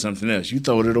almost said something else. You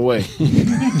throwed it away.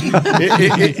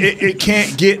 it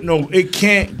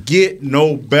can't get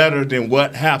no better than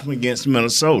what happened against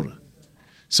Minnesota.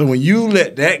 So when you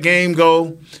let that game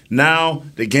go, now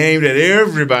the game that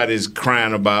everybody's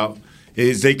crying about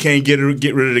is they can't get rid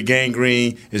of the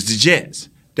gangrene is the Jets.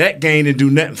 That game didn't do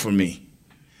nothing for me.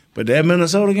 But that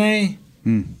Minnesota game,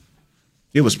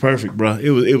 it was perfect, bro.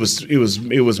 It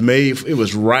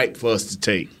was right for us to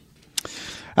take.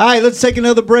 All right, let's take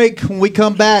another break. When we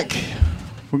come back,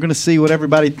 we're going to see what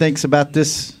everybody thinks about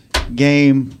this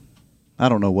game. I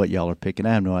don't know what y'all are picking.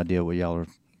 I have no idea what y'all are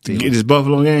feeling. Get this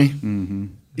Buffalo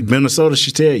game? Minnesota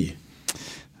should tell you.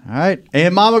 All right,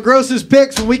 and Mama Gross's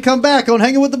picks when we come back on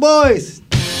Hanging with the Boys.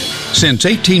 Since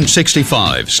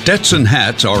 1865, Stetson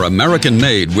hats are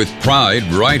American-made with pride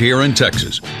right here in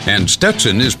Texas. And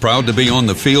Stetson is proud to be on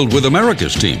the field with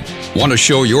America's team. Want to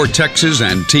show your Texas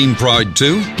and team pride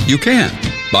too? You can.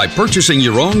 By purchasing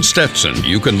your own Stetson,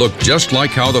 you can look just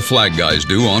like how the flag guys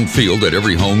do on field at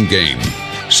every home game.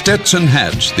 Stetson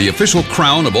hats, the official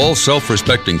crown of all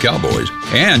self-respecting Cowboys,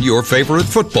 and your favorite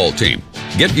football team.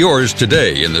 Get yours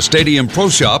today in the Stadium Pro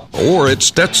Shop or at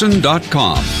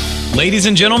Stetson.com. Ladies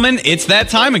and gentlemen, it's that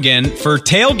time again for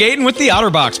Tailgating with the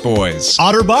OtterBox Boys.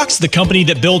 OtterBox, the company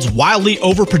that builds wildly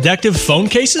overprotective phone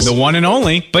cases? The one and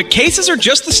only. But cases are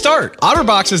just the start.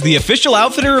 OtterBox is the official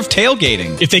outfitter of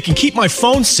tailgating. If they can keep my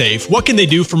phone safe, what can they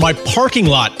do for my parking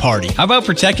lot party? How about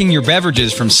protecting your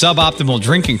beverages from suboptimal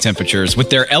drinking temperatures with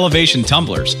their elevation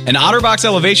tumblers? And OtterBox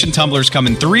elevation tumblers come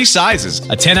in 3 sizes,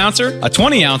 a 10-ouncer, a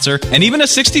 20-ouncer, and even a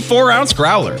 64-ounce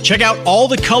growler. Check out all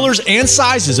the colors and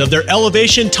sizes of their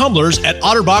elevation tumblers at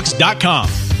otterbox.com.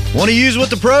 Want to use what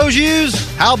the pros use?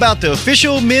 How about the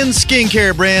official men's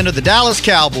skincare brand of the Dallas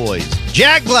Cowboys,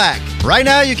 Jack Black? Right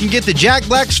now you can get the Jack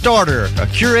Black Starter, a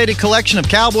curated collection of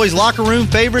Cowboys locker room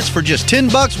favorites for just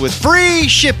 $10 with free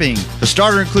shipping. The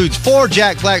starter includes 4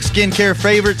 Jack Black skincare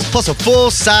favorites plus a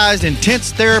full-sized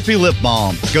intense therapy lip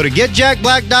balm. Go to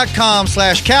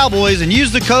getjackblack.com/Cowboys and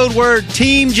use the code word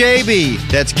TEAMJB.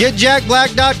 That's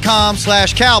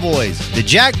getjackblack.com/Cowboys. The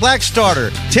Jack Black Starter,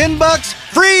 $10,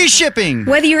 free shipping.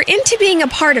 Whether you're into being a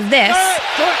part of this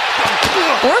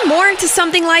or more into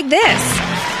something like this,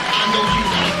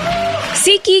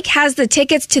 SeatGeek has the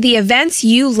tickets to the events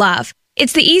you love.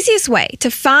 It's the easiest way to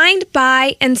find,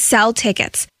 buy, and sell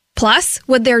tickets. Plus,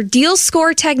 with their Deal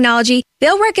Score technology,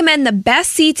 they'll recommend the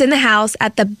best seats in the house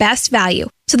at the best value.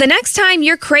 So the next time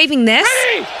you're craving this,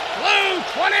 Blue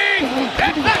 20!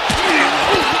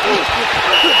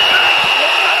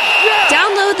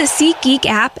 download the SeatGeek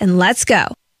app and let's go.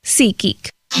 SeatGeek.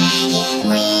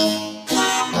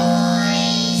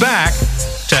 Back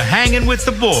to Hanging with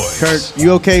the Boys. Kurt,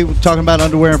 you okay with talking about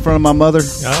underwear in front of my mother?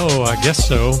 Oh, I guess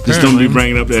so. Just don't be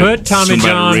bringing up that. Put Tommy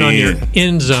John ran on your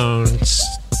end zone.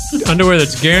 Underwear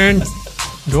that's guaranteed.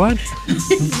 What?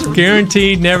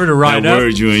 Guaranteed never to ride that up.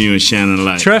 word you and Shannon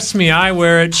like. Trust me, I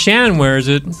wear it. Shannon wears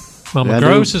it. Mama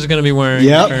Gross is going to be wearing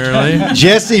it, apparently.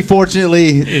 Jesse,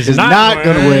 fortunately, is not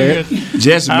going to wear it.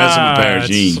 Jesse messing with a pair of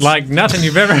jeans. It's like nothing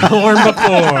you've ever worn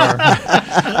before.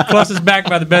 Plus, it's backed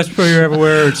by the best pro you ever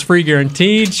wear. It's free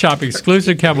guaranteed. Shop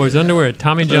exclusive Cowboys underwear at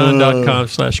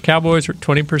TommyJohn.com/Cowboys for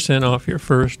 20% off your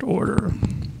first order.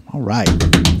 All right.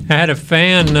 I had a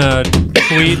fan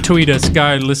tweet us.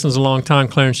 Guy listens a long time,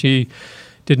 Clarence. Did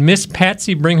Miss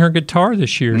Patsy bring her guitar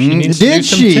this year? She needs to do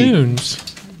some tunes.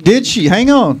 Did she?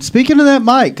 Hang on. Speaking of that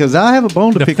mic, because I have a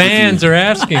bone to pick with you. The fans are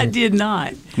asking. I did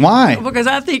not. Why? Because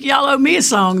I think y'all owe me a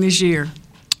song this year.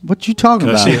 What you talking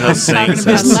about?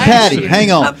 Mrs. Patty,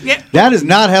 hang on. That is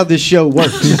not how this show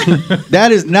works.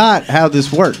 That is not how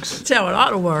this works. That's how it ought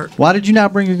to work. Why did you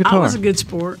not bring your guitar? I was a good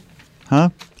sport. Huh?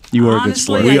 You were a good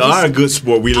sport. We are a good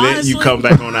sport. We let you come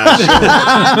back on our show.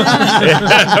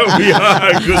 We are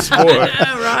a good sport.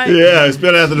 Right. Yeah,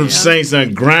 especially after the Saints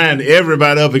and grind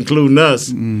everybody up, including us.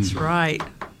 That's right.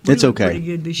 It's okay. Pretty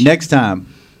good this year. Next time.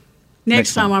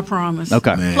 Next time, I promise.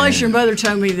 Okay. Plus, your mother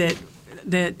told me that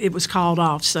it was called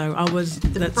off, so I was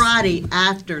The Friday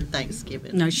after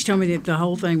Thanksgiving. No, she told me that the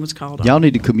whole thing was called off. Y'all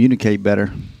need to communicate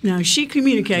better. No, she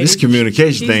communicated. This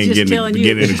communication thing She's just telling you.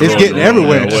 getting It's getting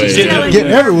everywhere. It's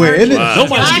getting everywhere, isn't it? Wow.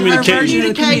 Nobody's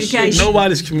communicating. Communication.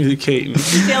 Nobody's communicating.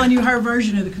 She's telling you her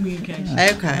version of the communication.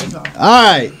 Okay. All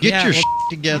right. Get your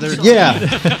together. Yeah.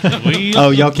 Oh,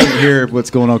 y'all can't hear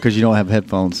what's going on because you don't have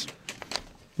headphones.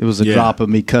 It was a drop of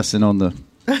me cussing on the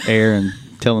air and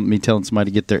telling somebody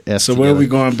to get their S So together. where are we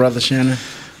going, Brother Shannon?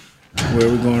 Where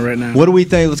are we going right now? What do we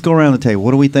think? Let's go around the table.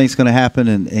 What do we think is going to happen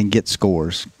and get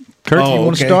scores? Kirk, you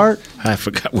want to start? I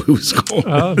forgot where we was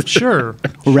going. Sure.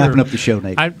 We're wrapping up the show,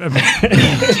 Nate. Wrapping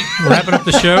up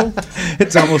the show?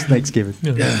 It's almost Thanksgiving.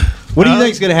 What do you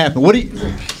think is going to happen?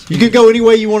 You can go any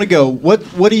way you want to go. What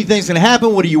do you think is going to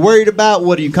happen? What are you worried about?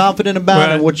 What are you confident about?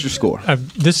 And what's your score?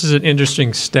 This is an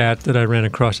interesting stat that I ran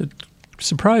across. It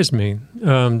surprised me.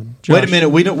 Josh, Wait a minute.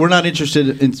 We're not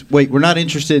interested in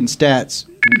stats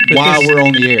while we're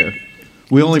on the air.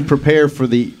 We only prepare for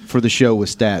the show with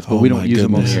stats, but we don't use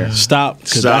them on the air. Stop,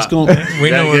 because that's going. We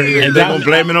know they're going to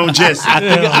blame it on Jesse. I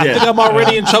think I'm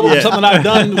already in trouble with something I've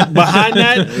done behind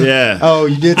that. Yeah. Oh,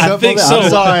 you did something? I think so. I'm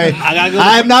sorry.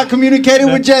 I have not communicated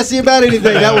with Jesse about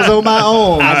anything. That was on my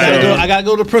own. I got to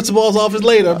go to the principal's office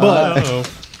later. But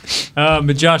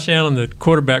but Josh Allen, the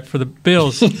quarterback for the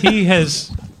Bills, he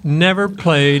has never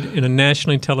played in a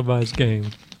nationally televised game.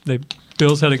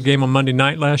 Bills had a game on Monday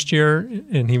night last year,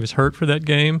 and he was hurt for that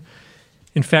game.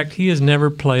 In fact, he has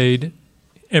never played.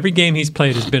 Every game he's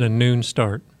played has been a noon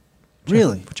start.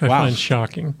 Really? Which I find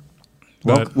shocking.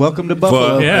 Welcome to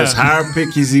Buffalo. As high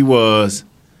pick as he was,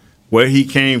 where he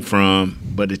came from,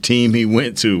 but the team he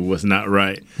went to was not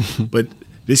right. But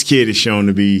this kid is shown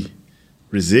to be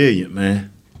resilient,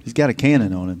 man. He's got a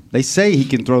cannon on him. They say he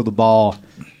can throw the ball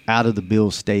out of the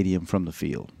Bills stadium from the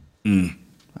field.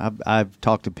 I've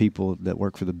talked to people that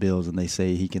work for the Bills, and they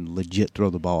say he can legit throw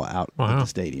the ball out of the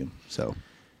stadium. So,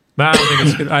 but I don't think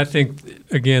it's good. I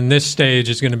think again, this stage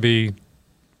is going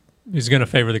to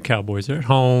favor the Cowboys. They're at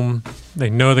home.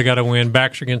 They know they got to win.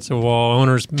 Backs against the wall.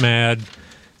 Owner's mad.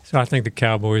 So I think the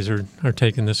Cowboys are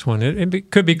taking this one.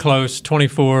 It could be close,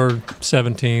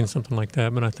 24-17, something like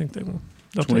that. But I think they'll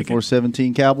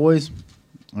 24-17 Cowboys.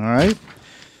 All right,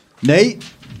 Nate.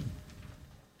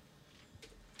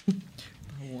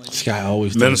 This guy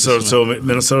always Minnesota told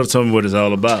me what it's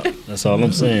all about. That's all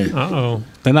I'm saying.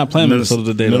 They're not playing Minnesota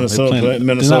today.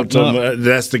 Minnesota told me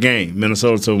that's the game.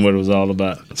 Minnesota told me what it was all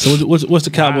about. So what's the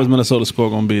Cowboys Minnesota score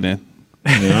going to be then?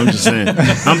 Yeah, I'm just saying.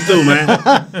 I'm through,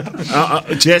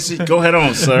 man. Jesse, go ahead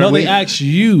on, sir. No, they asked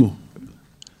you,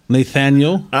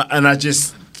 Nathaniel. And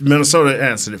Minnesota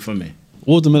answered it for me.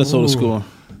 What was the Minnesota score?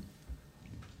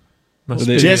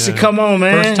 Jesse, come on,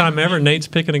 man. First time ever Nate's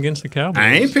picking against the Cowboys.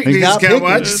 I ain't picking against the Cowboys.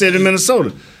 I just said in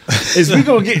Minnesota. Is we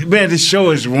gonna get, man, this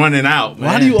show is running out, man.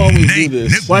 Why do you always do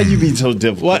this? Why you be so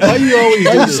difficult? Why you always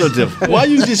do this? So difficult? Why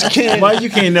you just can't? Why you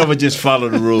can't never just follow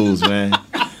the rules, man?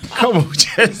 Come on,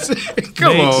 Jesse.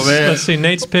 Come on, man. Let's see.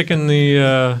 Nate's picking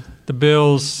the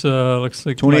Bills. Looks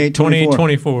like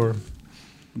 28-24.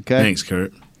 Okay. Thanks,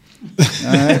 Kurt.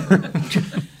 All right.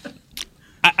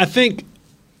 I think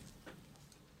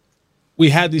we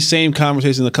had these same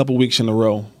conversations a couple weeks in a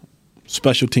row.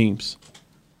 Special teams.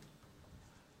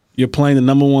 You're playing the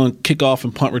number one kickoff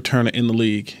and punt returner in the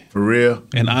league. For real?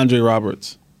 And Andre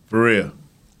Roberts. For real?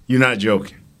 You're not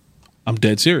joking? I'm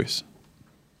dead serious.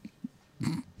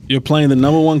 You're playing the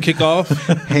number one kickoff.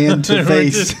 Hand to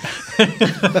face.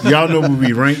 Y'all know where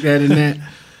we ranked that in that?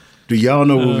 Do y'all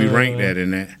know where we ranked that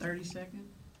in that? 30 seconds?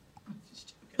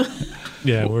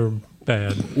 Yeah, we're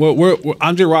bad. We're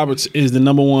Andre Roberts is the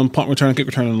number one punt return and kick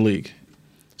return in the league.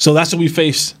 So that's what we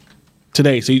face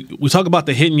today. So we talk about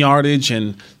the hitting yardage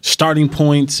and starting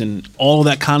points and all of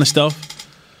that kind of stuff.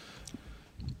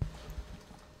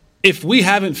 If we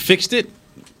haven't fixed it,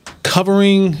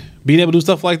 covering, being able to do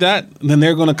stuff like that, then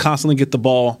they're going to constantly get the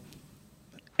ball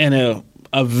in a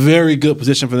very good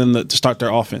position for them to start their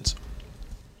offense.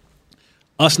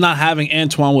 Us not having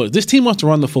Antoine Woods. This team wants to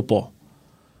run the football.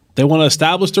 They want to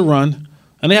establish the run,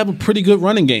 and they have a pretty good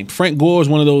running game. Frank Gore is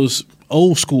one of those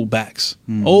old school backs.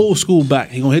 Old school back.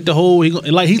 He's gonna hit the hole.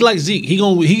 He's like Zeke.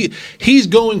 He's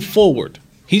going forward.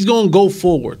 He's gonna go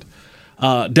forward.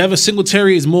 Devin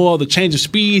Singletary is more of the change of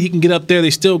speed. He can get up there. They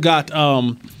still got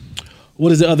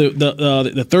what is the other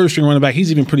the third string running back?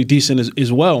 He's even pretty decent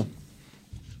as well.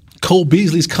 Cole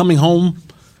Beasley's coming home.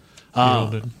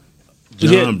 TJ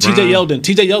Yeldon.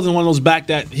 TJ Yeldon is one of those back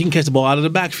that he can catch the ball out of the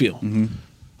backfield.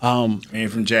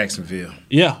 And from Jacksonville.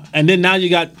 Yeah, and then now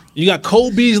you got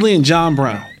Cole Beasley and John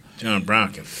Brown. John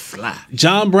Brown can fly.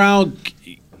 John Brown,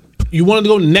 you wanted to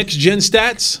go next gen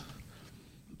stats?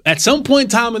 At some point in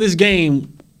time in this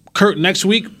game, Kurt, next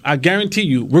week, I guarantee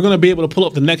you, we're going to be able to pull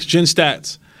up the next gen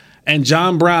stats, and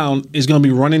John Brown is going to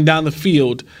be running down the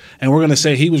field, and we're going to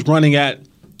say he was running at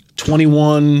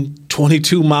 21,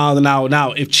 22 miles an hour.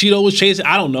 Now, if Cheeto was chasing,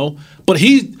 I don't know, but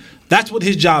that's what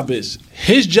his job is.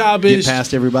 His job is get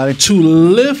past everybody to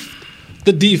lift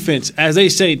the defense, as they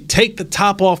say, take the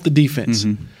top off the defense.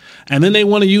 And then they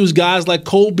want to use guys like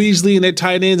Cole Beasley and their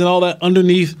tight ends and all that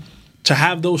underneath to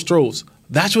have those throws.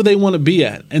 That's where they want to be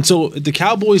at. And so if the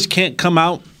Cowboys can't come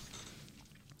out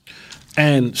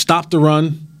and stop the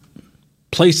run,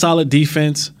 play solid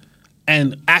defense,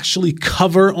 and actually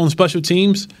cover on special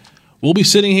teams, we'll be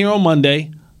sitting here on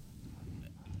Monday.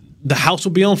 The house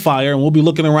will be on fire, and we'll be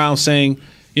looking around saying,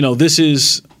 this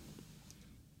is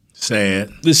sad.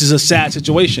 This is a sad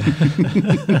situation.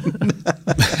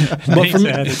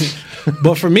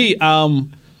 but for me,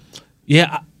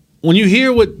 when you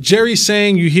hear what Jerry's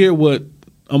saying, you hear what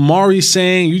Amari's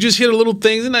saying, you just hear the little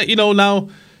things, and now,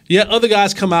 other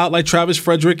guys come out like Travis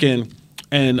Frederick and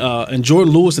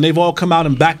Jordan Lewis, and they've all come out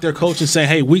and backed their coach and say,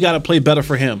 hey, we got to play better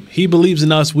for him. He believes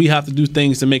in us. We have to do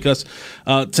things to make us,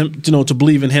 to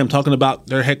believe in him, talking about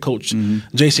their head coach,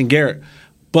 Jason Garrett.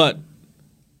 But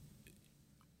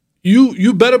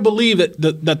you better believe that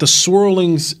the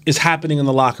swirlings is happening in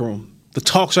the locker room. The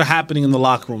talks are happening in the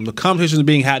locker room. The conversations are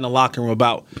being had in the locker room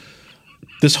about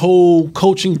this whole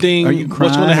coaching thing. Are you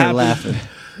crying what's going to happen? or laughing?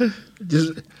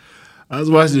 I was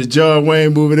watching the John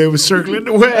Wayne movie. They were circling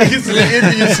the wagons, and the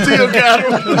Indians still got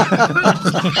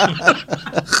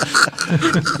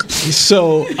them.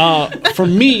 So for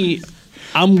me,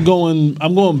 I'm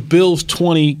going Bills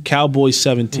 20, Cowboys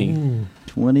 17.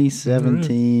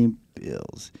 2017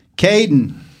 Bills.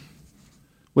 Caden,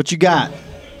 what you got?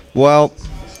 Well,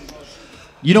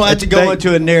 you don't have to go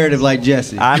into a narrative like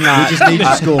Jesse. I'm not. We just need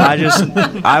to score.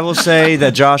 I will say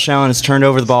that Josh Allen has turned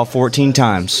over the ball 14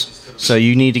 times. So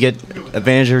you need to get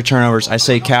advantage of your turnovers. I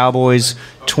say Cowboys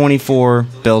 24,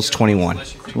 Bills 21.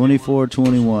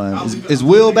 24-21. Is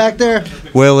Will back there?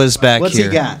 Will is back What's here.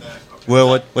 he got?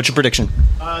 Will, what's your prediction?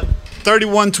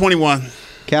 31-21.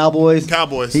 Cowboys?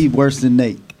 Cowboys. He worse than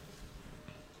Nate.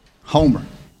 Homer.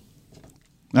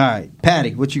 All right.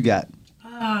 Patty, what you got?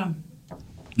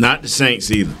 Not the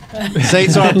Saints either.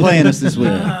 Saints aren't playing us this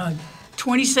week.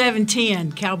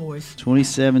 27-10 Cowboys.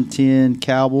 27-10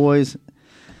 Cowboys.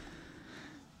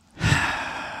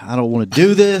 I don't want to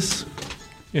do this.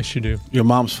 Yes, you do. Your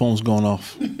mom's phone's going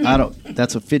off.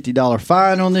 That's a $50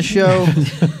 fine on this show.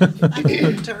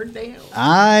 Turned down.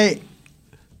 I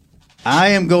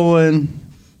am going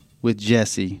with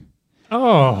Jesse.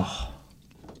 Oh.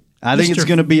 I think it's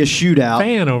going to be a shootout.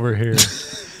 Fan over here.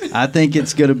 I think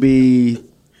it's going to be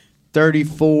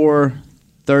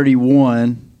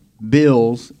 34-31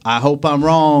 Bills. I hope I'm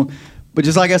wrong. But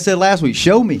just like I said last week,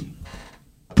 show me.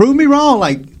 Prove me wrong.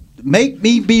 Like, make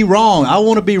me be wrong. I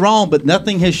want to be wrong, but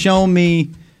nothing has shown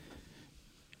me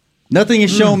that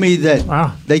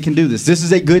they can do this. This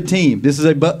is a good team. This is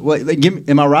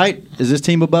am I right? Is this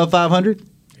team above 500?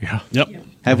 Yeah. Yep.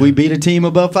 Have we beat a team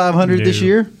above 500 this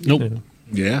year? Nope.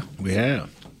 Yeah, we have.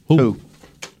 Who?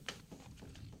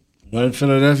 Wasn't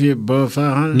Philadelphia above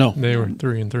 500? No. They were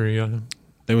 3-3. Yeah.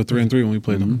 They were 3-3 when we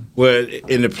played them. Well,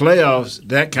 in the playoffs,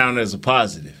 that counted as a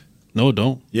positive. No, it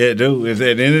don't. Yeah, it do. If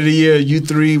at the end of the year you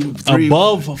three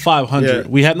above 500, Yeah.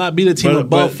 we have not beat a team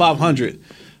above 500.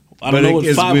 I don't know what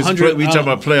 500. We talking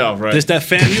about playoff, right? It's that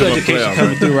FAMU education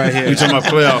coming through right here. We talking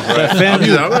about playoff, right? It's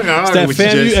that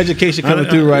FAMU education coming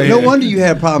through right here. No wonder you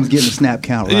had problems getting the snap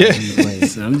count right.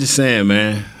 Yeah. I'm just saying,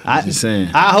 man. I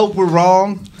hope we're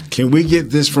wrong. Can we get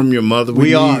this from your mother?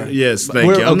 We are. Yes,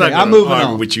 thank you. I'm not I'm going to moving argue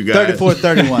on. with you guys.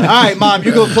 34-31. All right, Mom,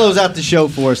 you're going to close out the show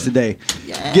for us today.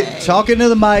 Talk into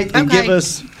the mic and give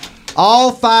us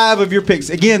all 5 of your picks.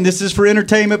 Again, this is for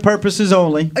entertainment purposes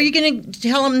only. Are you going to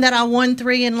tell them that I won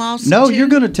 3 and lost 2? No, you're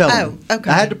going to tell them. Oh, okay.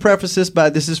 I had to preface this by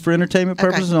this is for entertainment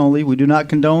purposes only. We do not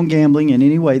condone gambling in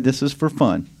any way. This is for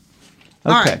fun.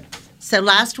 Okay. All right. So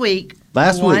last week,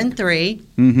 I won 3,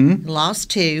 lost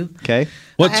 2. Okay.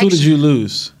 What 2 did you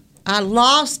lose? I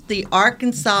lost the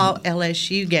Arkansas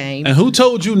LSU game. And who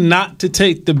told you not to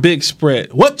take the big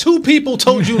spread? What 2 people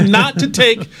told you not to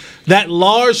take that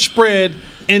large spread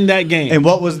in that game? And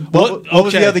what was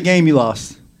the other game you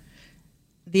lost?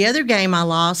 The other game I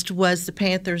lost was the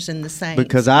Panthers and the Saints.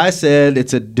 Because I said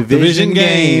it's a division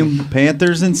game.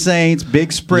 Panthers and Saints,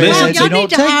 big spread. Well, y'all so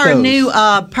need to hire a new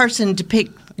person to pick.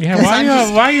 Yeah, why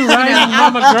are you writing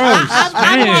Mama Gross?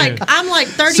 I'm like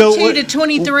 32 to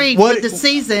 23 for the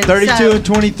season. 32 and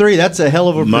 23. That's a hell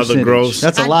of a Mother percentage. Gross.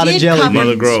 That's a lot of jelly beans.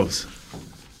 Mother Gross.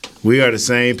 We are the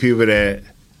same people that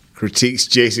critiques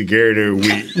Jason Garrett every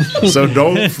week. So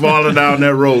don't follow down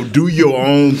that road. Do your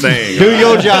own thing. Do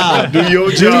your job. Do your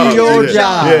job. Do your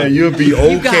job. Yeah, you'll be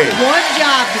okay. You got one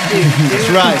job to do. That's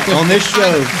right. On this show.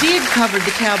 I did cover the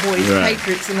Cowboys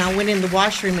Patriots, and I went in the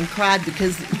washroom and cried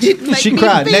because it didn't make she me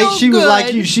cried. feel Nate, she good. was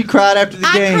like you. She cried after the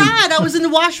game. I cried. I was in the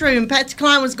washroom. Patsy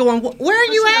Cline was going, "Where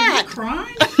are you at?"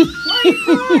 Crying? Why are you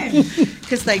crying?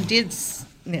 Because they did.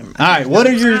 Never mind. All right. What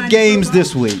are your games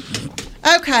this week?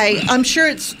 Okay, I'm sure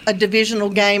it's a divisional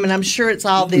game, and I'm sure it's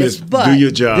all this, but do your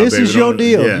job. This baby. is your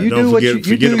deal. Yeah, You don't do what forget, you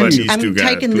forget do. about these I'm two guys.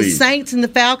 taking the please. Saints and the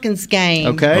Falcons game.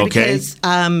 Okay. Because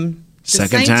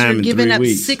Second Saints time are in giving 3 up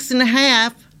weeks.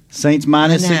 6.5. Saints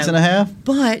minus I know. 6.5.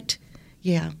 But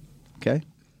yeah, Okay.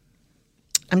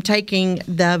 I'm taking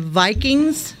the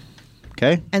Vikings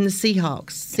Okay. and the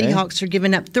Seahawks. Okay. Seahawks are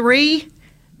giving up 3,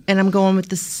 and I'm going with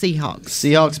the Seahawks.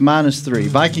 Seahawks minus 3.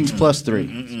 Vikings plus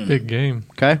 3. Big game.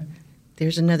 Okay.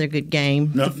 There's another good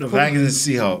game. No, the Vikings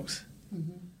and Seahawks.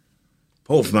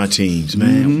 Both my teams,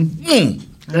 man.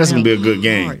 That's going to be a good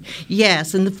game.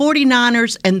 Yes, and the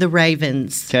 49ers and the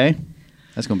Ravens. Okay.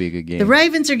 That's going to be a good game. The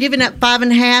Ravens are giving up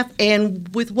 5.5, and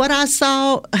with what I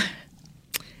saw,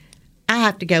 I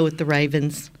have to go with the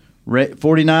Ravens.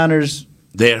 49ers.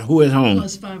 There, who at home?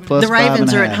 Plus 5.5. Plus The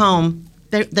Ravens are at 5.5. home.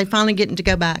 They finally getting to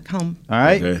go back home. All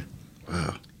right. Okay.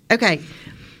 Wow. Okay.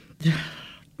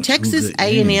 Texas good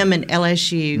game. A&M and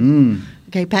LSU. Mm.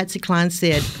 Okay, Patsy Cline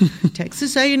said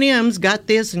Texas A&M's got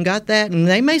this and got that, and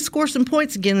they may score some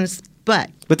points against us, but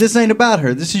But this ain't about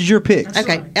her. This is your picks.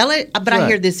 okay. But I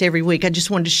hear this every week. I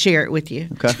just wanted to share it with you.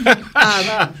 Okay.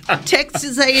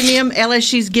 Texas A&M,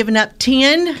 LSU's giving up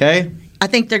 10. Okay. I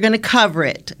think they're going to cover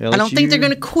it. I don't think they're LSU.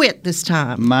 going to quit this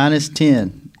time. Minus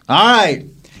 10. All right.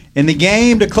 In the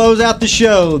game to close out the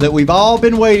show that we've all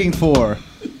been waiting for.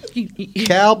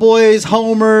 Cowboys,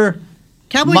 Homer,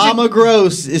 Cowboys Mama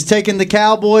Gross is taking the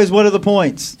Cowboys. What are the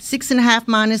points? 6.5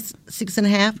 minus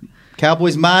 6.5.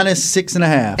 Cowboys minus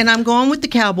 6.5. And I'm going with the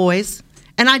Cowboys.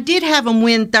 And I did have them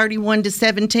win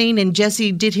 31-17, and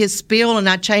Jesse did his spiel, and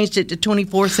I changed it to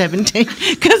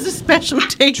 24-17 because of special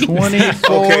teams.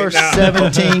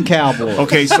 24-17 Cowboys.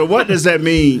 Okay, so what does that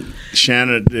mean,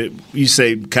 Shannon? That you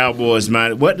say Cowboys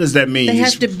minus. What does that mean? They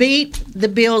have to beat the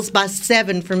Bills by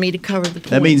 7 for me to cover the points.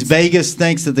 That means Vegas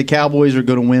thinks that the Cowboys are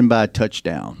going to win by a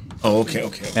touchdown. Oh, okay.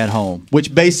 At home,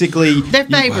 which basically They're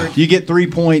favored. You get 3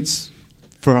 points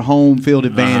for a home field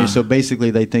advantage. So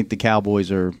basically, they think the Cowboys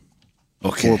are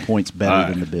 4 points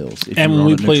better than the Bills. if And you're when on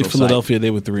we a played neutral Philadelphia,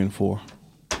 they were 3-4.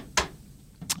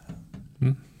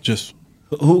 Just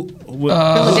who?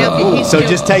 So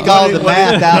just take all the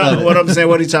math out of it. What I'm saying?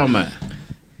 What are you talking about?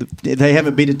 They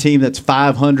haven't beat a team that's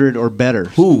 500 or better.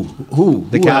 Who?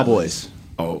 The Cowboys.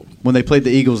 Oh. When they played the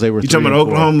Eagles, they were. You talking about 3-4.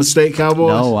 Oklahoma State Cowboys?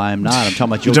 No, I'm not. I'm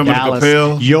talking about You your talking about the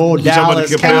Dallas. Capel? Your You talking about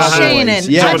Dallas the Capel Cowboys. High- Shannon,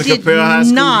 You I talking about the did Capel High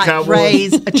School not Cowboys?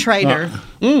 raise a traitor. What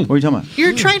are you talking about? You're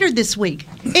a traitor this week.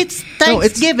 It's No,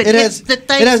 Thanksgiving. it has, it's the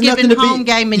it has nothing Thanksgiving to be, home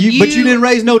game, and But you didn't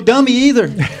raise no dummy either.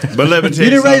 But let me tell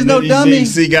You didn't raise something. no You dummy.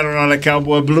 See, got around that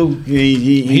cowboy blue.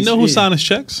 He know who signed his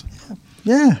checks.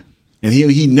 Yeah. And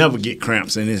he never get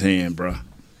cramps in his hand, bro.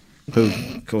 Who?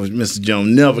 Coach Mr.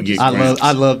 Jones never get cramps.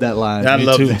 I love that line. I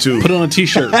love it too. Put it on a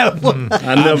T-shirt. I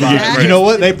never get cramps. You know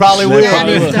what? They probably will.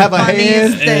 probably Have a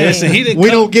hand. And listen, he didn't We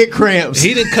cut- don't get cramps.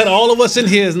 He didn't cut all of us in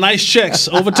here as nice checks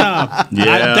over time.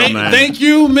 Yeah, man. Thank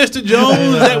you, Mr.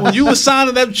 Jones, that when you were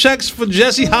signing them checks for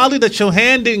Jesse Holly, that your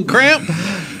hand didn't cramp.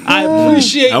 I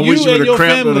appreciate I you wish you and would your have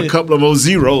cramped with family. a couple of those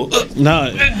zeros. No,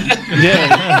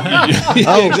 yeah,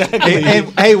 Oh, exactly.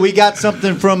 and, hey, we got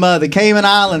something from the Cayman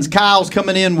Islands. Kyle's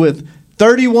coming in with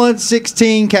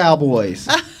 31-16 Cowboys.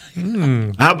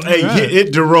 Hey,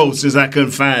 hit the road since I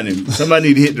couldn't find him. Somebody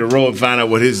need to hit the road and find out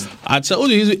what his. I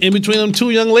told you he's in between them two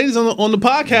young ladies on the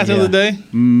podcast the other day.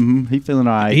 Mm-hmm. He feeling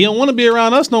all right. He don't want to be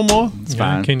around us no more. It's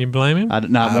fine. Can you blame him?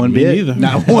 Not one bit. Neither.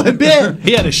 Not one bit.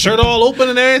 He had his shirt all open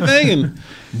and everything, and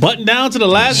buttoned down to the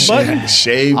last button.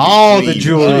 Shave All clean. the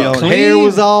jewelry on. Clean. Hair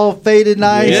was all faded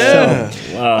nice. Yeah. So.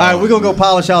 All right, we're going to go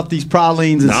polish off these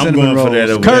pralines and No, I'm cinnamon going for rolls. that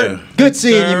over Kurt, there. good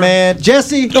seeing you, man.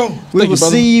 Jesse, we thank will you, brother.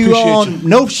 see you Appreciate on you.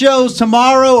 no shows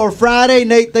tomorrow or Friday.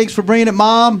 Nate, thanks for bringing it.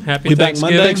 Mom, Happy We back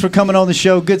Thanksgiving. Monday. thanks for coming on the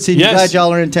show. Good seeing you. Yes. Glad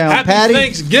y'all are in town. Happy Patty,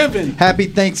 Thanksgiving. happy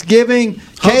Thanksgiving.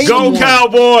 Kate, Go Thanks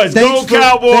Cowboys! Go for-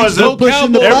 Cowboys! thanks for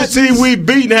pushing the Every buttons. team we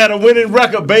beaten had a winning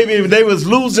record, baby. They was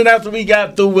losing after we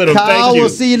got through with them. Kyle, Thank you. we'll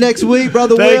see you next week.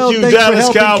 Brother Thank Will, you, thanks Dallas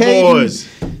for helping Cowboys.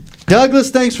 Caden.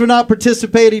 Douglas, thanks for not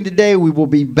participating today. We will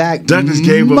be back Douglas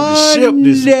gave up the ship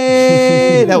this-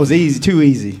 Monday. That was easy, too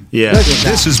easy. Yeah.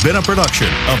 This has been a production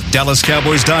of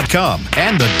DallasCowboys.com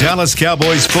and the Dallas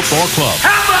Cowboys Football Club.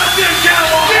 How about this,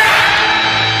 Cowboys?